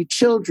to be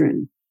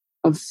children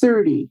of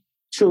 30,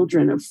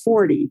 children of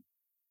 40,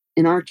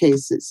 in our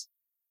cases,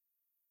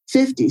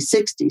 50,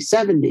 60,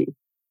 70,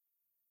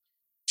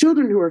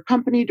 children who are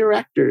company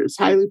directors,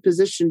 highly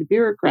positioned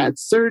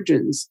bureaucrats,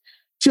 surgeons,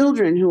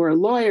 children who are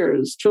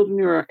lawyers, children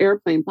who are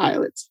airplane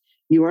pilots,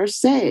 you are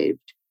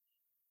saved.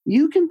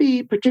 You can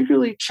be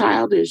particularly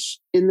childish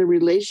in the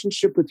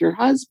relationship with your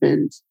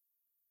husband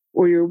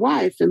or your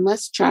wife, and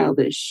less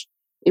childish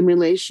in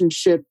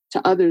relationship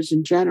to others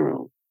in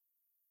general,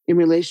 in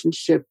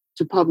relationship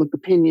to public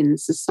opinion in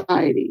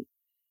society.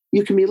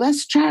 You can be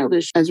less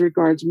childish as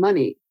regards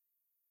money,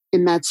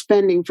 in that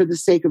spending for the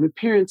sake of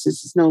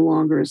appearances is no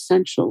longer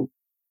essential.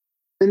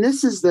 And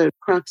this is the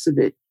crux of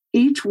it.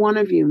 Each one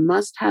of you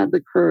must have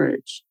the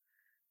courage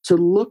to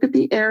look at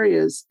the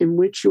areas in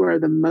which you are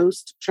the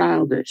most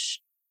childish,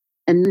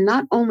 and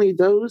not only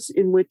those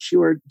in which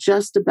you are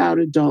just about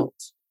adult.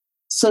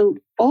 So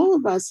all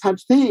of us have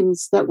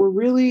things that we're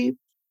really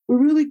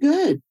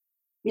good.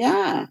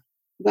 Yeah,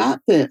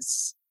 got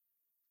this.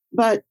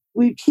 But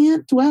we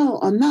can't dwell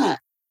on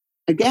that.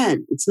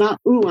 Again, it's not,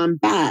 ooh, I'm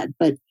bad,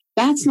 but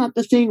that's not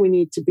the thing we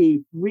need to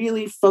be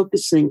really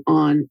focusing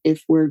on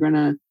if we're going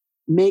to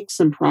make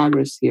some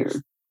progress here.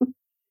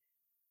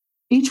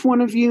 Each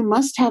one of you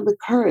must have the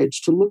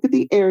courage to look at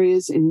the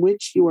areas in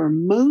which you are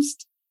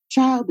most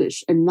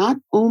childish, and not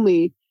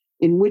only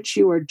in which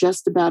you are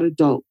just about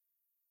adult.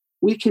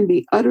 We can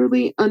be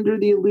utterly under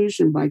the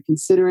illusion by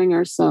considering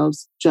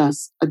ourselves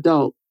just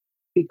adult,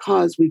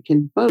 because we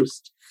can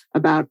boast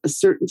about a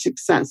certain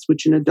success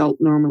which an adult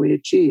normally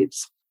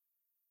achieves.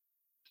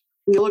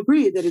 We'll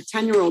agree that a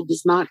 10-year-old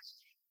does not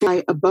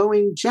fly a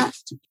Boeing jet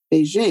to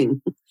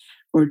Beijing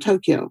or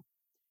Tokyo.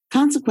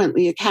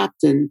 Consequently, a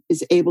captain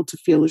is able to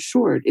feel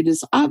assured. It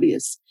is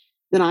obvious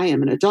that I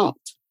am an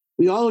adult.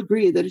 We all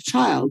agree that a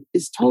child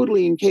is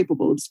totally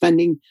incapable of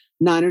spending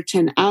 9 or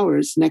 10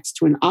 hours next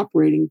to an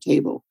operating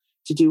table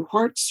to do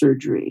heart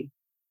surgery.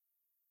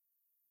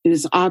 It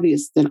is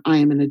obvious that I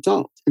am an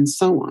adult, and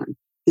so on.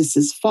 This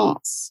is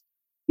false.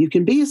 You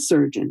can be a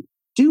surgeon,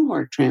 do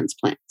heart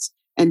transplants,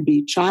 and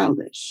be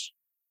childish.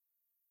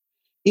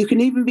 You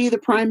can even be the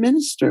prime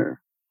minister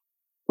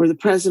or the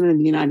president of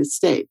the United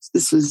States.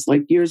 This was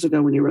like years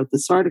ago when he wrote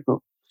this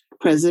article.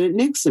 President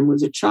Nixon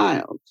was a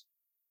child,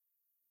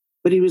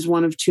 but he was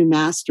one of two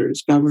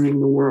masters governing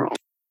the world.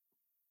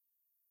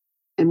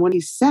 And what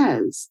he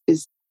says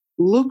is,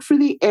 look for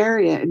the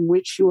area in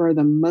which you are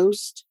the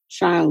most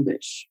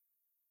childish.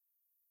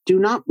 Do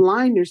not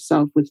blind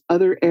yourself with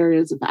other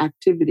areas of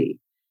activity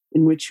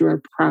in which you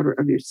are prouder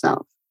of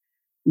yourself.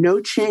 No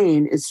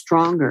chain is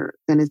stronger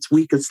than its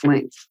weakest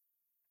link.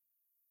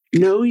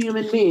 No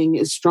human being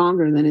is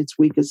stronger than its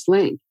weakest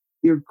link.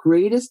 Your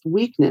greatest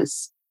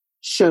weakness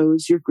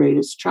shows your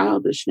greatest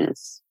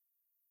childishness.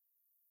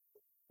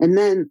 And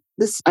then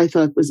this I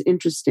thought was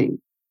interesting.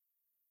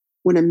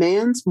 When a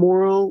man's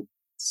moral,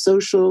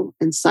 social,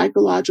 and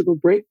psychological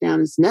breakdown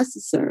is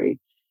necessary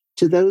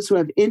to those who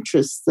have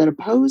interests that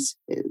oppose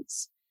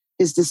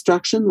his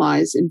destruction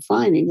lies in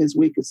finding his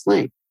weakest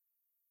link.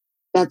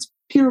 That's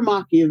pure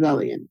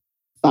Machiavellian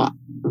thought,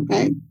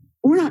 okay?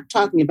 We're not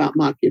talking about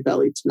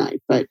Machiavelli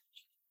tonight, but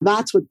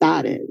that's what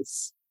that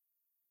is.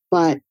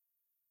 But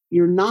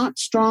you're not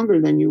stronger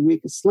than your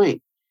weakest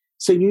link.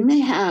 So you may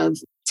have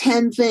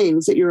 10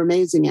 things that you're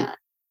amazing at,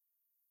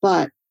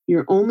 but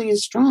you're only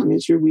as strong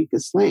as your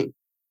weakest link.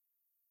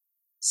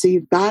 So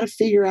you've got to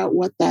figure out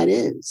what that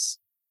is.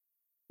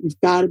 You've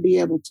got to be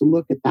able to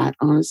look at that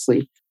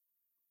honestly.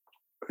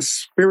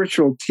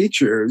 Spiritual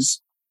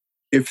teachers,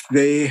 if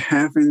they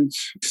haven't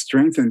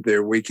strengthened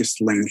their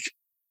weakest link,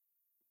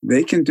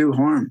 they can do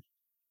harm.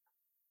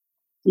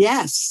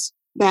 Yes,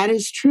 that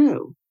is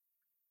true.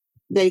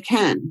 They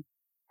can.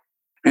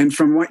 And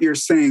from what you're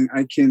saying,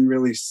 I can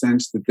really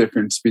sense the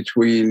difference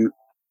between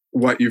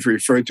what you've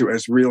referred to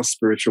as real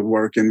spiritual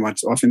work and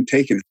what's often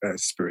taken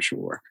as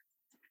spiritual work.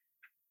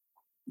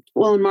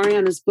 Well, and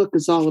Mariana's book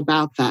is all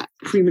about that,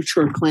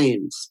 premature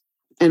claims.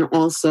 And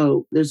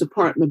also, there's a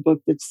part in the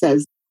book that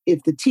says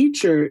if the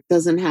teacher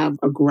doesn't have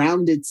a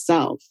grounded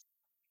self,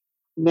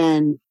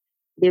 then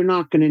they're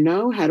not going to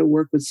know how to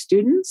work with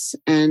students,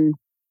 and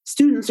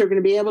students are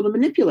going to be able to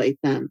manipulate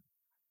them.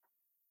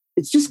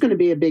 It's just going to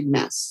be a big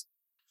mess.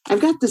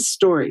 I've got this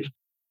story.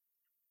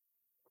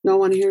 No one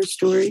want to hear a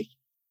story?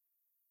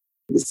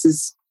 This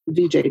is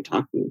VJ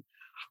talking.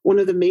 One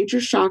of the major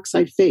shocks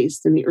I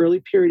faced in the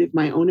early period of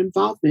my own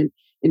involvement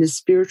in a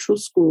spiritual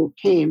school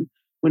came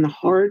when a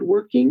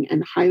hard-working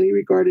and highly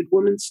regarded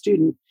woman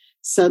student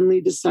suddenly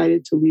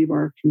decided to leave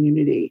our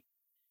community.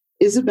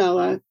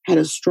 Isabella had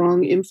a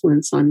strong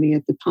influence on me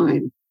at the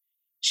time.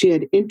 She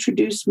had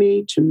introduced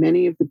me to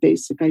many of the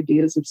basic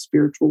ideas of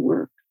spiritual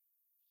work.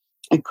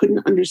 I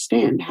couldn't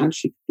understand how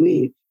she could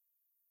leave.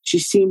 She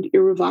seemed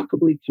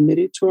irrevocably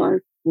committed to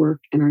our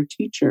work and our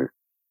teacher,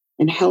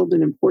 and held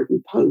an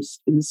important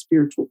post in the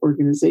spiritual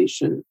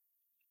organization.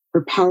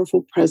 Her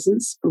powerful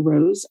presence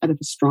arose out of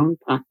a strong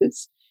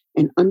practice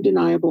and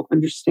undeniable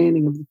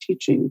understanding of the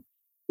teaching.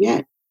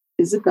 Yet,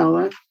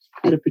 Isabella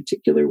had a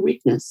particular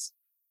weakness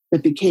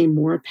that became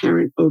more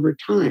apparent over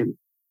time.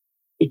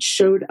 It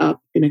showed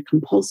up in a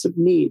compulsive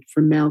need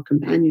for male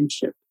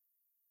companionship.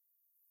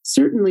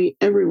 Certainly,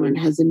 everyone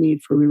has a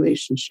need for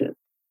relationship,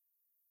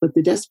 but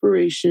the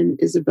desperation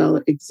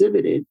Isabella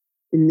exhibited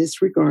in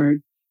this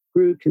regard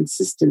grew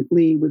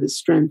consistently with a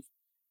strength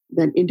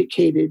that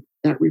indicated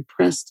that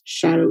repressed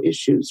shadow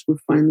issues were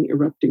finally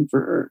erupting for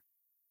her.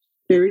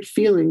 Buried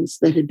feelings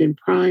that had been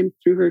primed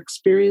through her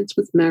experience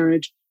with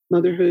marriage,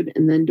 motherhood,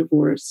 and then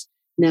divorce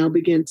now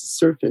began to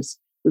surface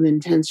with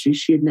intensity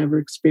she had never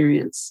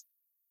experienced.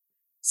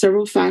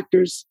 Several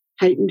factors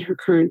heightened her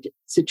current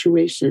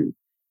situation,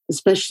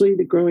 especially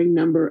the growing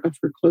number of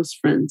her close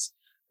friends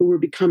who were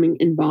becoming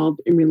involved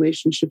in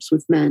relationships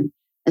with men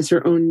as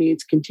her own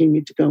needs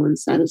continued to go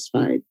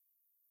unsatisfied.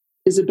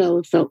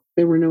 Isabella felt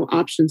there were no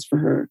options for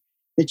her,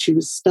 that she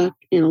was stuck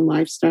in a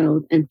lifestyle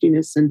of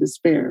emptiness and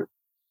despair.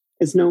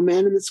 As no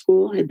man in the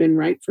school had been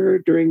right for her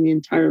during the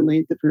entire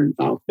length of her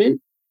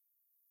involvement,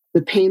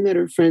 the pain that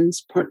her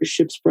friends'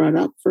 partnerships brought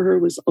up for her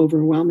was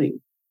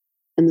overwhelming,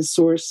 and the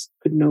source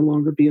could no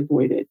longer be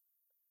avoided.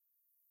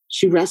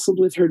 She wrestled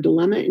with her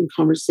dilemma in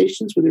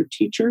conversations with her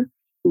teacher,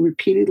 who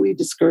repeatedly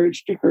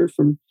discouraged her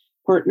from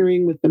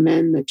partnering with the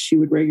men that she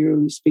would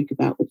regularly speak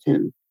about with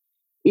him.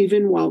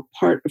 Even while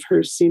part of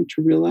her seemed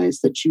to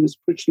realize that she was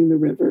pushing the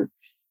river,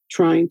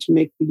 trying to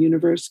make the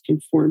universe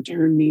conform to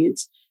her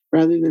needs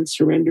rather than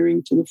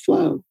surrendering to the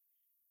flow.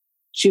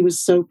 She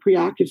was so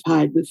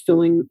preoccupied with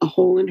filling a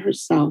hole in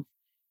herself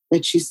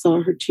that she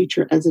saw her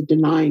teacher as a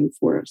denying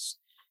force.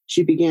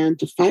 She began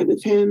to fight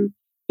with him,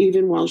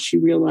 even while she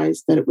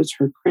realized that it was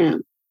her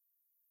cramp,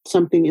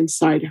 something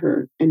inside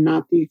her and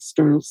not the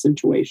external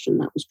situation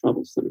that was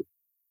troublesome.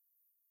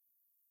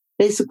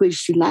 Basically,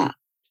 she laughed.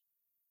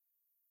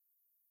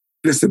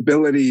 This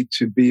ability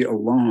to be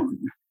alone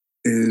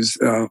is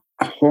a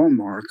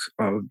hallmark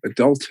of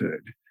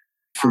adulthood.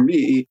 For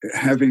me,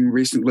 having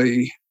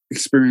recently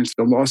experienced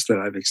the loss that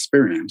I've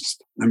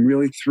experienced, I'm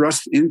really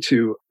thrust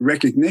into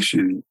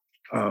recognition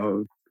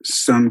of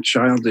some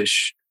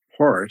childish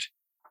part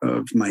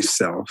of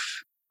myself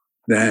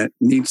that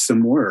needs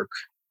some work.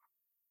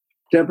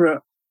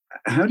 Deborah,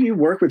 how do you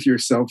work with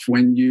yourself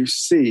when you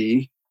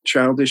see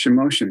childish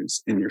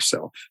emotions in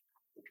yourself?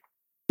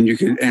 And you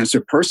can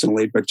answer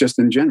personally, but just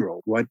in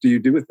general, what do you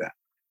do with that?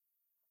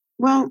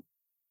 Well,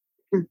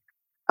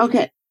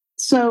 okay.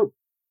 So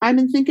I've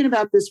been thinking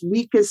about this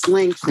weakest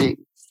link thing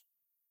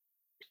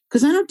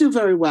because I don't do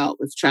very well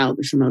with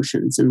childish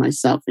emotions in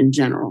myself in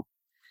general.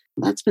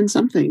 That's been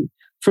something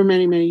for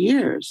many, many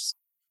years.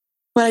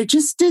 But I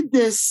just did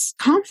this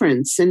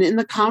conference, and in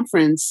the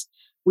conference,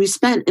 we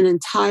spent an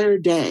entire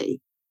day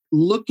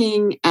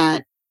looking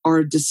at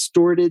our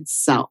distorted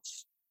self.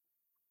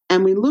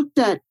 And we looked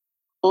at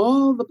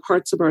all the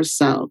parts of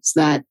ourselves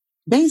that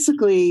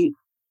basically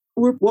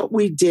were what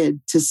we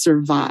did to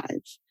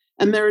survive.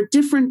 And there are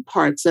different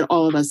parts that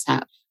all of us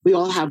have. We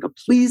all have a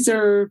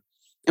pleaser,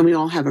 and we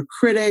all have a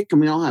critic, and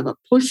we all have a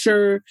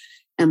pusher,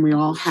 and we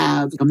all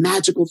have a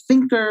magical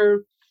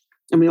thinker,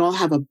 and we all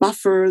have a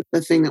buffer,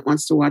 the thing that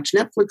wants to watch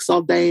Netflix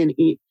all day and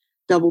eat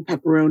double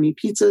pepperoni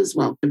pizzas,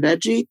 well, the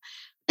veggie.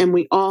 And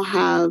we all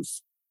have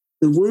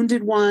the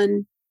wounded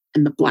one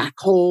and the black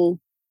hole.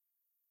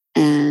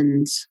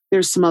 And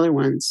there's some other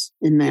ones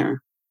in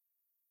there.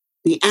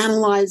 The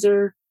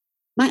analyzer.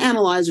 My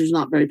analyzer is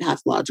not very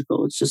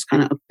pathological. It's just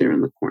kind of up there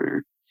in the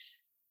corner.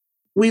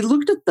 We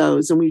looked at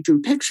those and we drew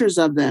pictures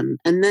of them.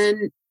 And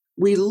then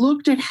we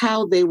looked at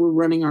how they were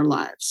running our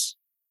lives.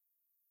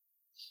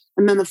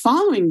 And then the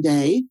following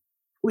day,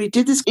 we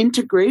did this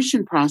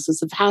integration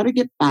process of how to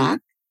get back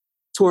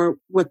to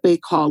what they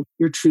call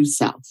your true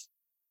self.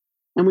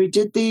 And we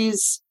did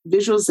these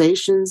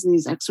visualizations and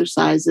these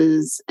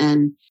exercises,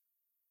 and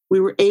we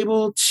were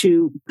able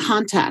to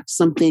contact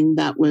something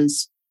that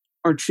was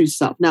our true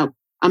self. Now,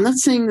 I'm not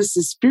saying this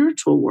is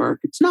spiritual work.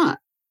 It's not,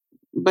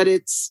 but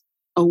it's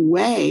a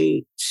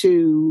way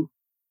to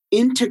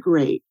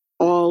integrate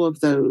all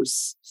of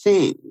those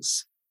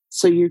things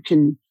so you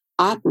can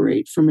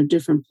operate from a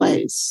different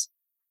place.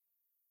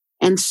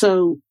 And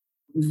so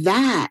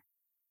that,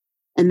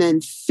 and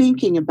then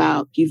thinking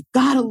about, you've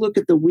got to look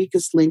at the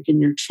weakest link in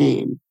your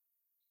chain.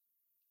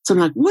 So I'm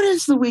like, what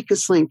is the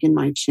weakest link in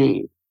my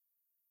chain?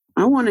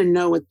 I want to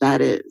know what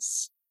that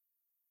is.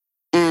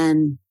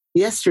 And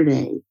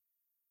yesterday,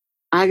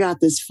 I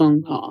got this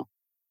phone call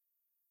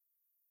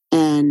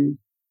and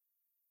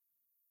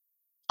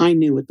I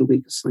knew what the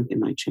weakest link in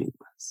my chain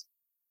was.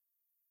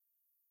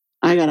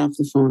 I got off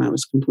the phone. I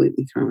was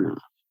completely thrown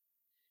off.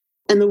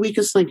 And the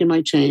weakest link in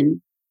my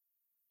chain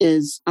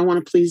is I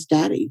want to please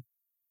daddy.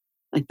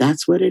 Like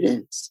that's what it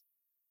is.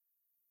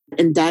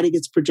 And daddy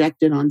gets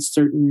projected on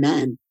certain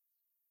men.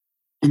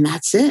 And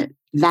that's it.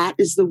 That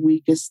is the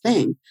weakest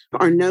thing.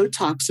 Arnaud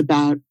talks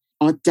about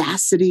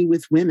audacity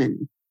with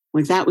women.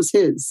 Like that was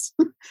his.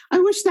 I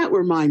wish that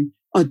were mine.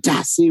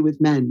 Audacity with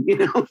men,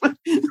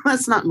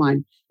 That's not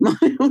mine.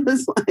 Mine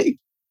was like,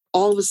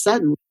 all of a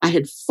sudden, I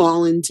had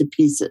fallen to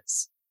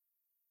pieces.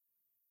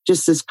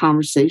 Just this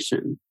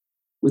conversation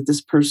with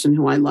this person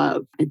who I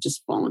love, I'd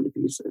just fallen to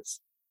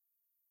pieces.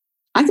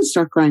 I could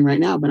start crying right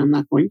now, but I'm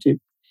not going to.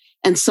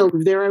 And so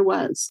there I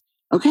was.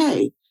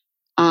 Okay,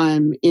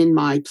 I'm in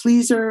my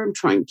pleaser. I'm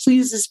trying to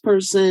please this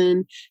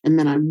person. And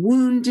then I'm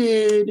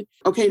wounded.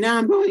 Okay, now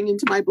I'm going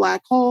into my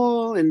black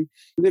hole and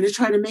I'm going to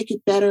try to make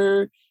it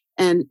better.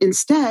 And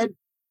instead,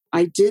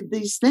 I did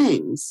these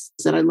things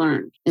that I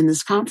learned in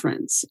this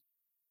conference.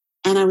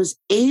 And I was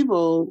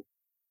able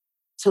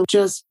to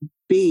just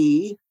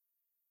be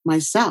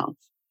myself.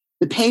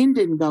 The pain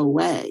didn't go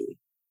away.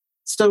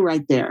 It's still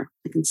right there.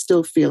 I can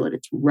still feel it.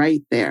 It's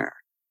right there.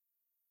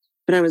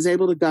 But I was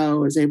able to go. I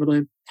was able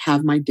to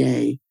have my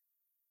day.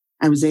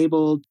 I was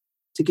able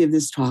to give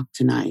this talk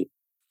tonight.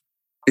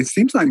 It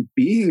seems like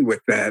being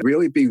with that,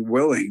 really being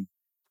willing,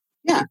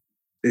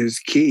 is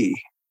key.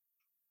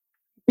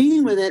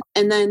 Being with it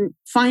and then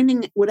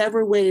finding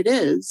whatever way it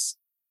is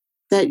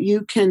that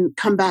you can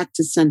come back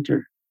to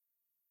center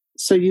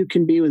so you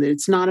can be with it.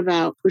 It's not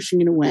about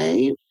pushing it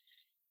away.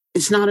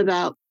 It's not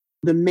about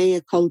the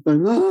mea culpa.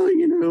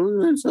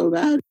 That's so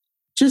bad.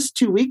 Just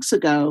 2 weeks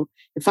ago,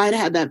 if I'd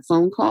had that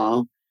phone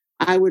call,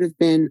 I would have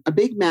been a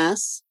big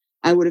mess.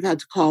 I would have had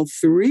to call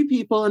 3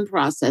 people and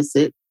process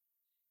it.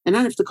 And I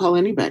didn't have to call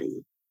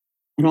anybody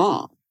at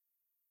all.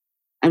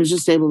 I was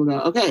just able to go,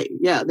 okay,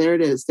 yeah, there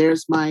it is.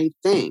 There's my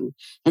thing.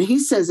 And he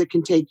says it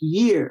can take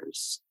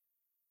years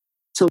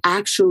to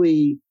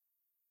actually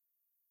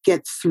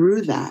get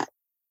through that.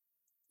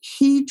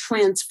 He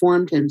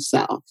transformed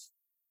himself.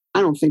 I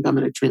don't think I'm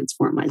going to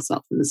transform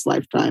myself in this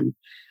lifetime,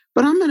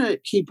 but I'm going to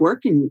keep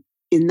working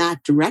in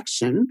that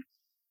direction.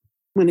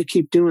 I'm going to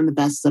keep doing the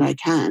best that I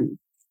can.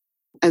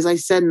 As I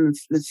said in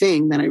the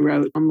thing that I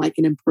wrote, I'm like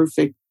an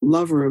imperfect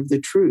lover of the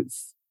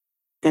truth.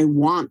 I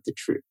want the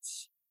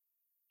truth.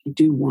 I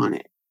do want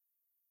it.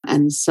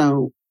 And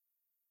so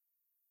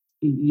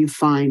you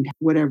find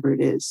whatever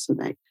it is so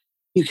that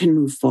you can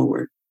move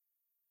forward.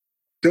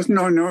 Doesn't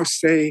Arnaud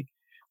say,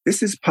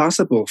 this is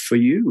possible for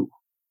you?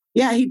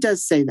 Yeah, he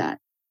does say that.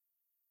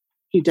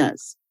 He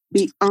does.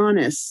 Be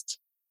honest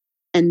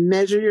and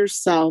measure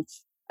yourself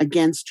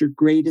against your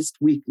greatest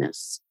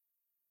weakness.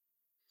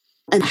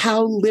 And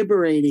how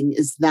liberating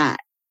is that?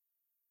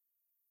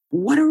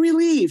 What a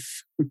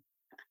relief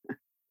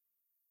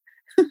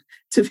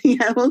to be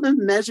able to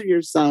measure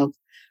yourself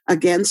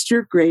against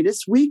your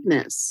greatest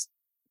weakness.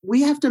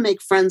 We have to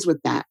make friends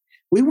with that.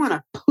 We want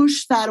to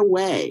push that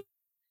away.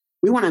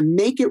 We want to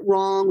make it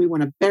wrong. We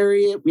want to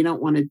bury it. We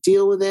don't want to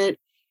deal with it.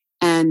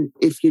 And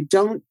if you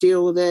don't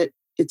deal with it,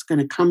 it's going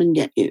to come and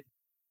get you.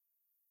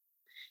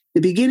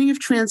 The beginning of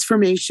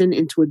transformation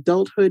into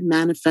adulthood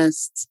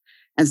manifests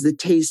as the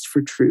taste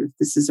for truth.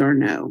 This is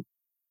Arnaud.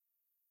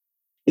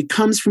 It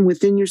comes from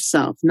within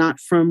yourself, not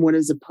from what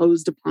is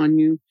opposed upon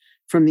you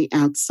from the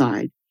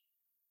outside.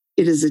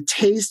 It is a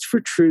taste for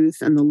truth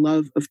and the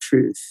love of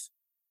truth.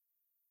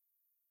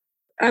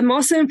 I'm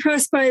also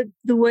impressed by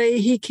the way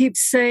he keeps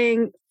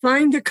saying,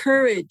 find the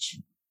courage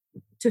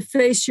to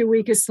face your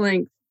weakest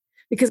link.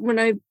 Because when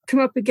I come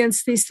up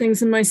against these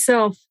things in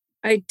myself,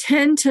 I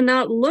tend to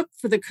not look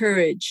for the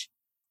courage.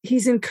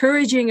 He's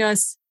encouraging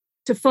us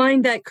to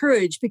find that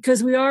courage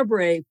because we are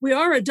brave. We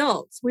are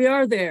adults. We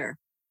are there.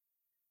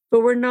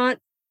 But we're not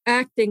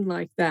acting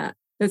like that.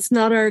 That's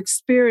not our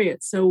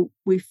experience. So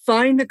we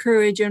find the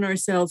courage in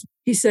ourselves.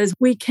 He says,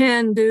 we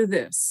can do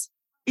this.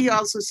 He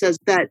also says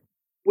that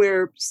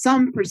we're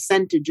some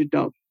percentage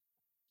adult.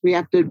 We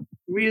have to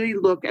really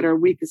look at our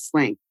weakest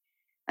link.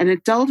 An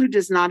adult who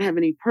does not have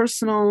any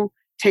personal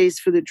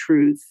taste for the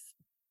truth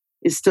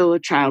is still a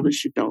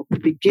childish adult. The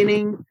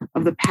beginning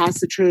of the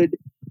passagehood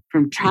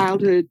from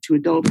childhood to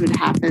adulthood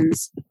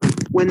happens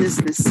when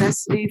this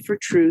necessity for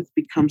truth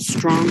becomes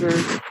stronger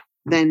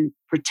than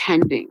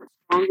pretending,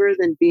 stronger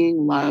than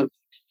being loved,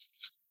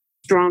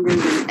 stronger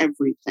than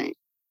everything.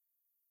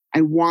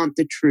 I want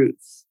the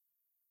truth.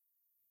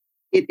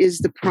 It is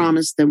the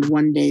promise that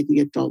one day the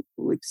adult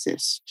will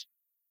exist.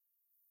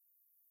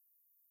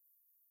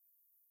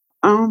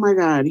 Oh my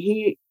God,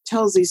 he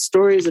tells these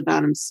stories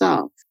about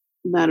himself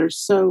that are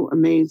so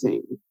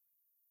amazing.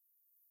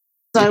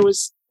 I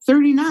was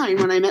 39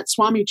 when I met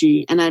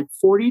Swamiji, and at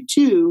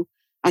 42,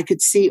 I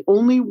could see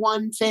only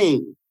one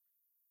thing,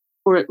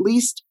 or at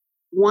least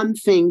one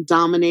thing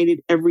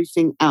dominated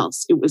everything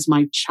else. It was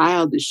my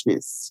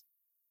childishness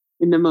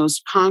in the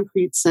most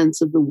concrete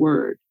sense of the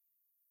word.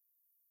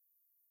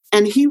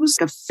 And he was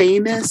a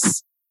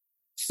famous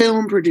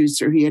film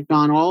producer. He had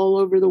gone all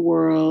over the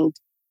world.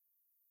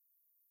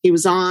 He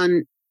was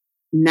on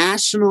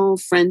national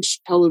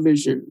French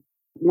television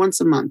once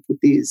a month with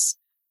these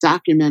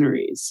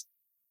documentaries.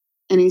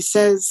 And he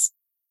says,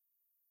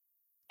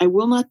 I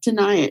will not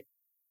deny it.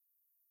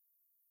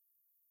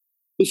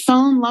 He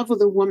fell in love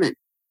with a woman,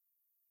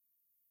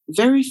 a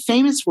very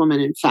famous woman,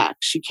 in fact.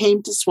 She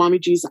came to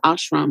Swamiji's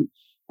ashram,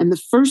 and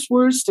the first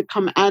words to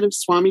come out of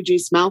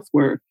Swamiji's mouth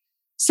were,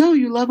 so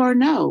you love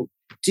Arnaud.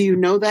 Do you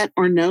know that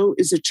Arnaud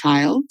is a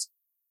child?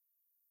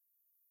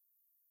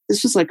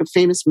 This was like a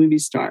famous movie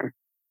star.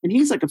 And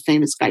he's like a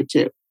famous guy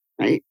too,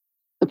 right?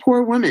 The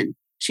poor woman,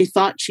 she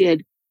thought she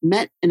had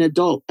met an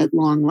adult at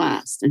long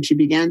last, and she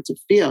began to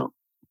feel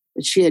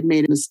that she had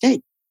made a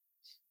mistake.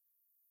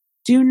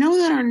 Do you know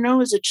that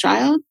Arnaud is a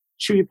child?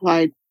 She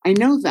replied, I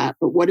know that,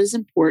 but what is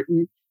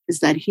important is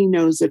that he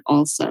knows it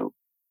also.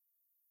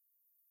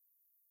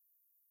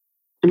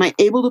 Am I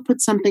able to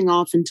put something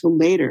off until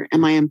later?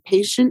 Am I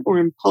impatient or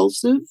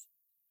impulsive?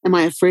 Am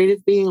I afraid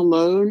of being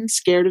alone,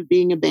 scared of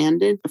being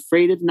abandoned,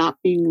 afraid of not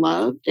being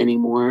loved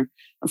anymore,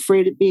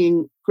 afraid of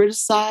being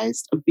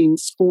criticized, of being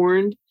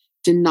scorned,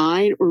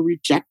 denied, or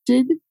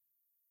rejected?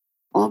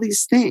 All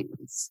these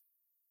things.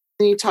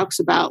 Then he talks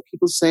about,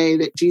 people say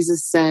that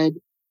Jesus said,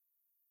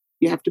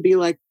 you have to be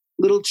like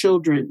little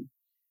children.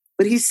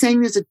 But he's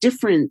saying there's a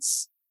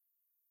difference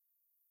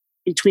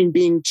between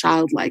being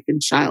childlike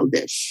and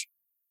childish.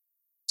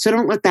 So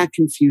don't let that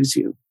confuse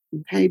you,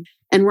 okay?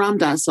 And Ram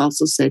Dass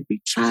also said,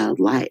 be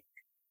childlike.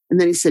 And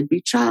then he said, be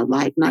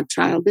childlike, not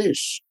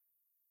childish.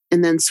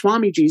 And then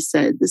Swamiji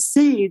said, the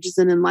sage is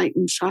an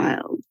enlightened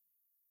child.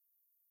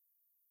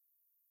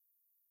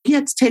 He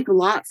had to take a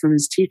lot from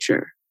his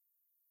teacher.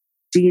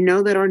 Do you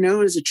know that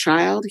Arnaud is a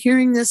child?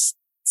 Hearing this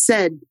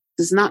said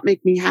does not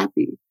make me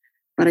happy,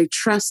 but I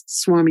trust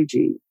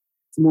Swamiji.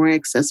 The more I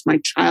access my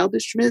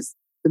childishness,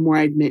 the more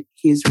I admit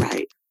he is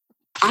right.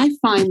 I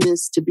find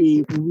this to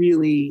be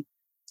really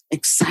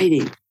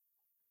exciting.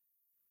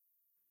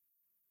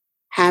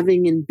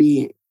 Having and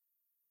being.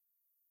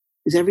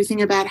 Is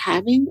everything about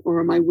having,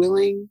 or am I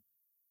willing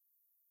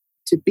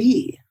to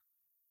be?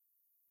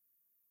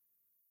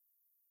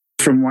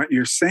 From what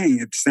you're saying,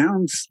 it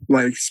sounds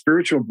like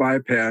spiritual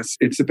bypass.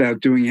 It's about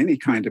doing any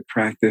kind of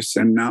practice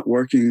and not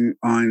working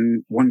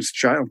on one's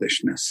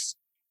childishness,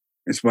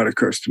 is what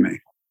occurs to me.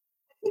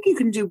 I think you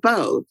can do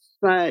both,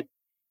 but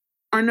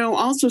Arnaud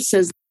also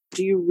says,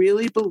 do you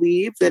really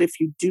believe that if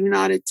you do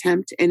not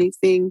attempt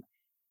anything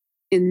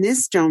in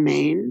this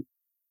domain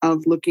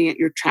of looking at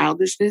your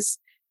childishness,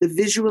 the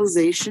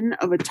visualization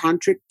of a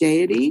tantric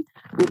deity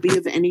will be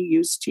of any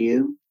use to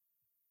you?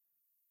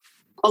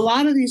 A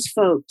lot of these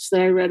folks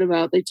that I read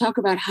about, they talk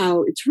about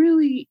how it's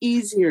really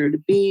easier to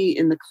be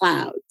in the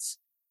clouds.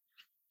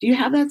 Do you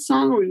have that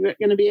song? Are we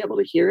going to be able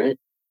to hear it?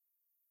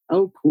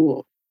 Oh,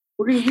 cool.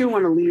 We're going to hear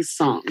one of Lee's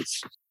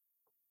songs.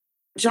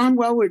 John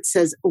Welwood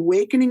says,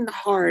 awakening the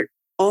heart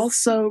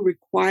also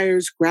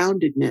requires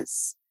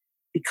groundedness,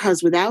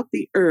 because without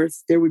the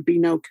earth, there would be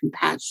no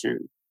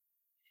compassion.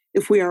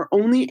 If we are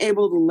only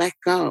able to let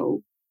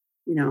go,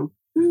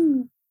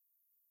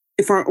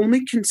 if our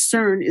only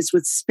concern is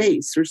with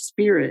space or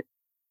spirit,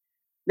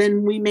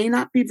 then we may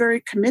not be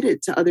very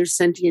committed to other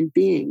sentient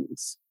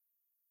beings.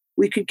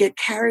 We could get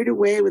carried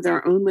away with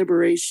our own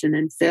liberation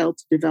and fail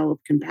to develop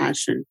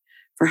compassion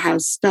for how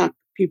stuck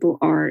people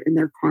are in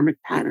their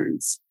karmic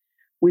patterns.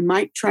 We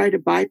might try to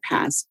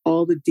bypass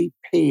all the deep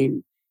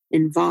pain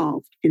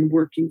involved in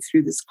working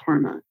through this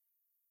karma.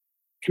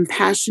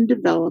 Compassion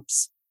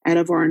develops out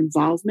of our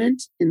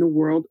involvement in the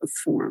world of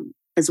form,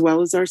 as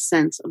well as our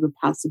sense of the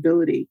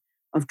possibility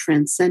of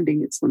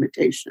transcending its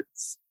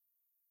limitations.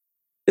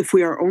 If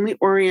we are only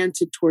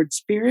oriented toward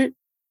spirit,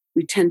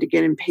 we tend to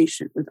get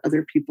impatient with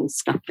other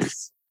people's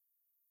stuckness.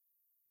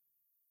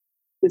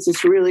 This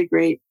is a really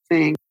great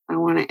thing I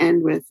want to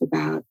end with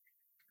about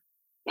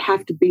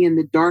have to be in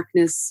the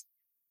darkness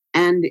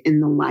and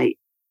in the light.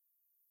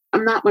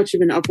 I'm not much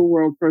of an upper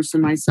world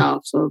person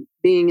myself, so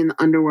being in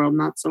the underworld,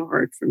 not so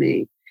hard for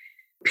me.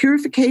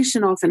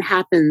 Purification often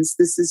happens,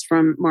 this is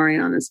from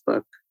Mariana's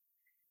book,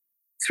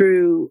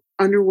 through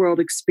underworld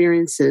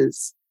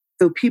experiences.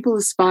 Though people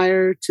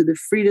aspire to the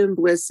freedom,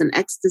 bliss, and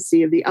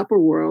ecstasy of the upper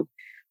world,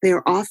 they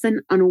are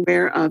often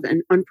unaware of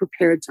and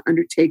unprepared to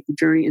undertake the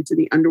journey into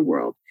the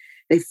underworld.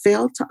 They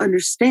fail to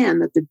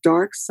understand that the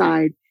dark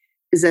side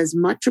is as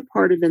much a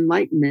part of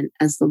enlightenment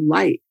as the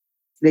light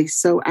they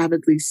so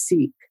avidly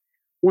seek.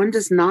 One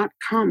does not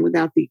come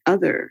without the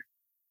other.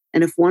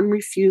 And if one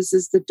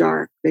refuses the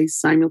dark, they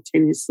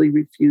simultaneously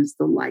refuse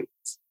the light.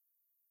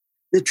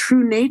 The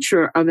true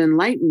nature of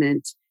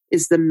enlightenment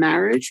is the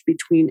marriage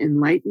between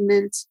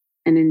enlightenment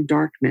and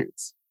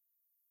endarkment.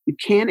 You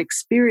can't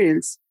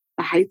experience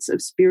the heights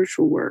of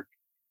spiritual work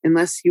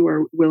unless you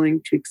are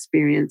willing to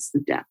experience the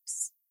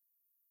depths.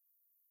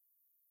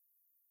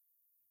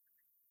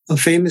 A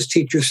famous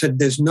teacher said,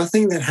 there's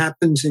nothing that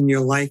happens in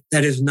your life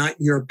that is not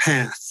your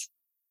path.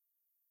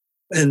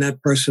 And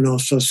that person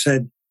also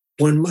said,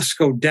 one must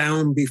go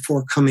down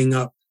before coming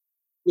up.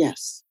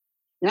 Yes.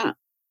 Yeah.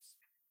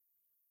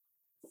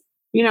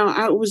 You know,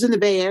 I was in the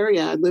Bay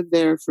Area. I lived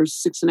there for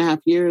 6.5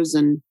 years.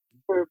 And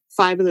for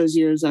 5 of those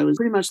years, I was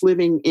pretty much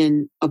living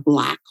in a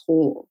black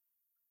hole.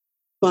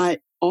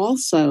 But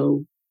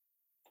also,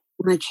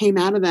 when I came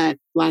out of that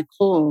black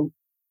hole,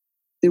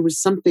 there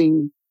was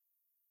something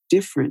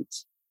different,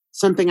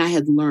 something I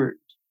had learned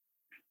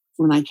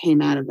when I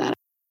came out of that.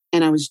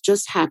 And I was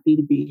just happy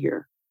to be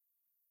here.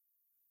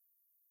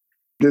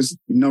 There's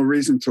no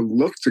reason to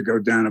look to go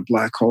down a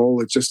black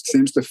hole. It just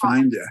seems to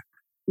find you.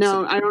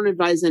 No, I don't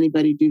advise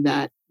anybody do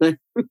that. But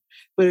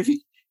if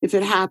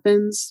it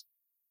happens,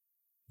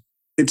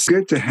 it's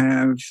good to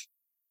have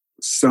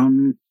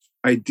some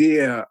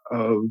idea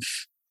of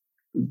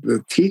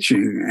the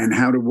teaching and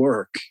how to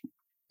work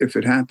if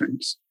it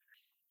happens.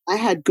 I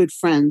had good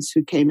friends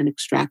who came and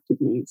extracted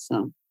me,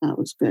 so that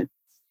was good.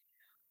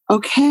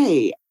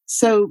 Okay,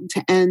 so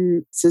to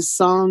end, it's a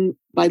song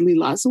by Lee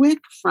Lozowick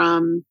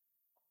from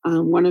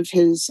one of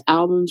his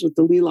albums with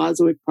the Lee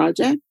Lozowick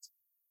Project.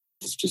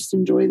 Let's just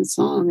enjoy the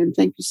song, and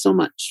thank you so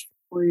much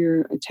for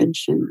your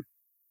attention.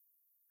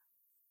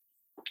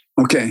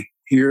 Okay,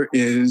 here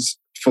is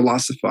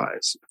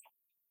Philosophize.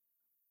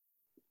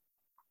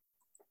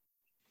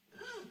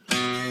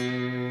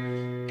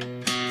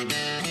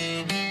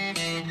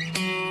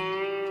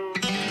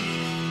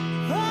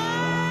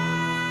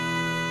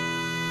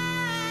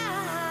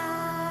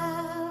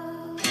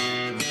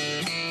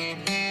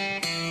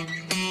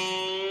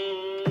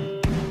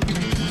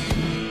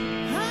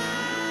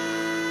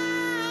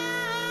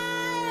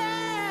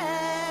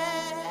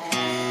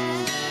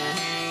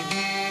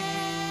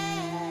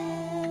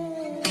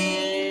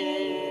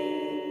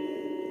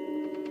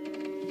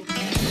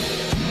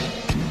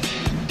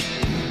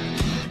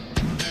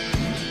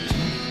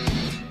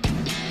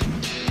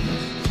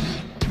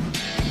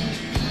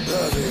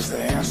 Love is the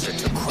answer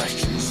to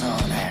questions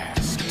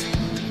unasked.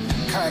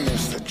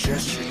 Kindness the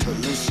gesture to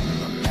loosen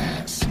the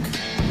mask.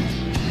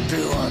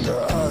 Do unto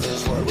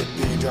others what would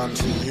be done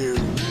to you.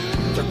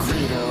 The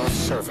credo of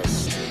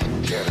service to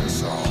get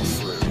us all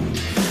through.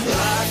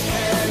 Life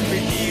can be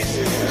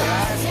easy,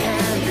 life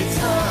can be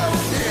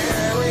tough.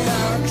 Yeah, we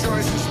have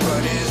choices,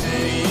 but is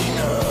it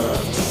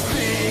enough to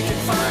speak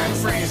and find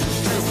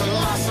phrases to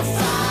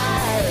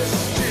philosophize?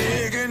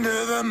 Dig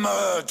into the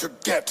mud to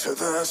get to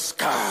the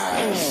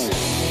skies.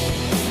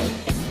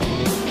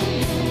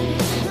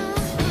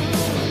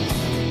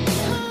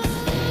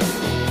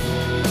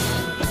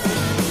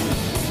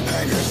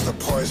 Anger's the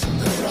poison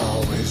that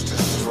always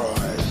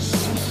destroys.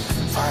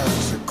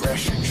 Violence,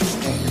 aggression, just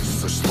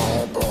games for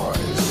small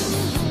boys.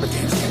 But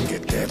games can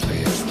get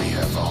deadly, as we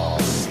have all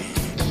seen.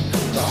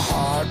 The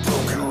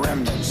heartbroken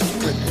remnants of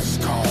goodness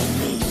call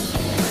me.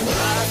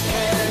 Life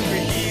can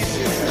be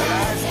easy,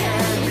 life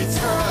can be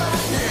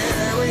tough.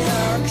 Yeah, we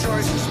have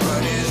choices,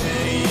 but is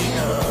it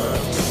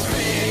enough to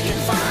speak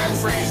and find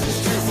phrases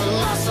to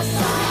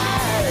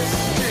philosophize?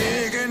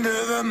 Dig into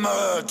the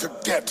mud to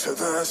get to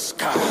the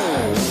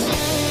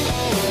skies.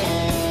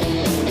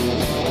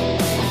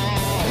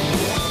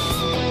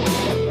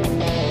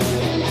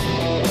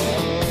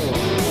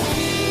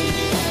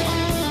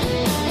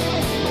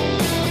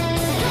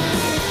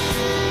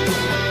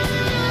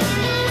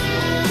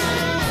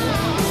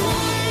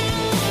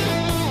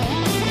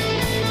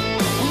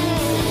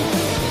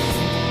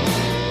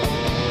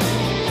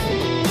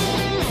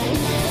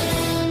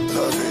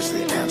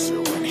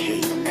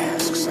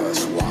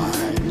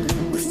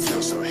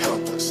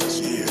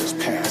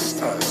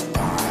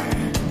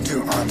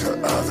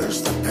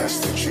 Others the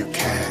best that you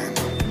can,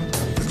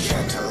 with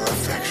gentle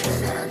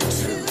affection and to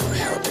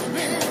helping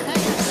hand.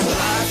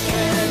 Life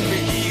can be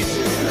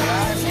easy,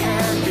 life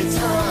can be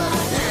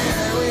tough.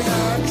 Yeah, we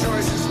have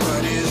choices,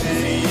 but is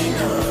it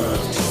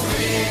enough to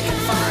speak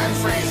and find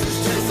phrases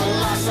to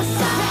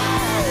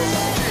philosophize?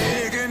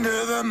 Dig into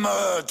the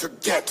mud to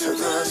get to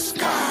the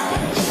sky.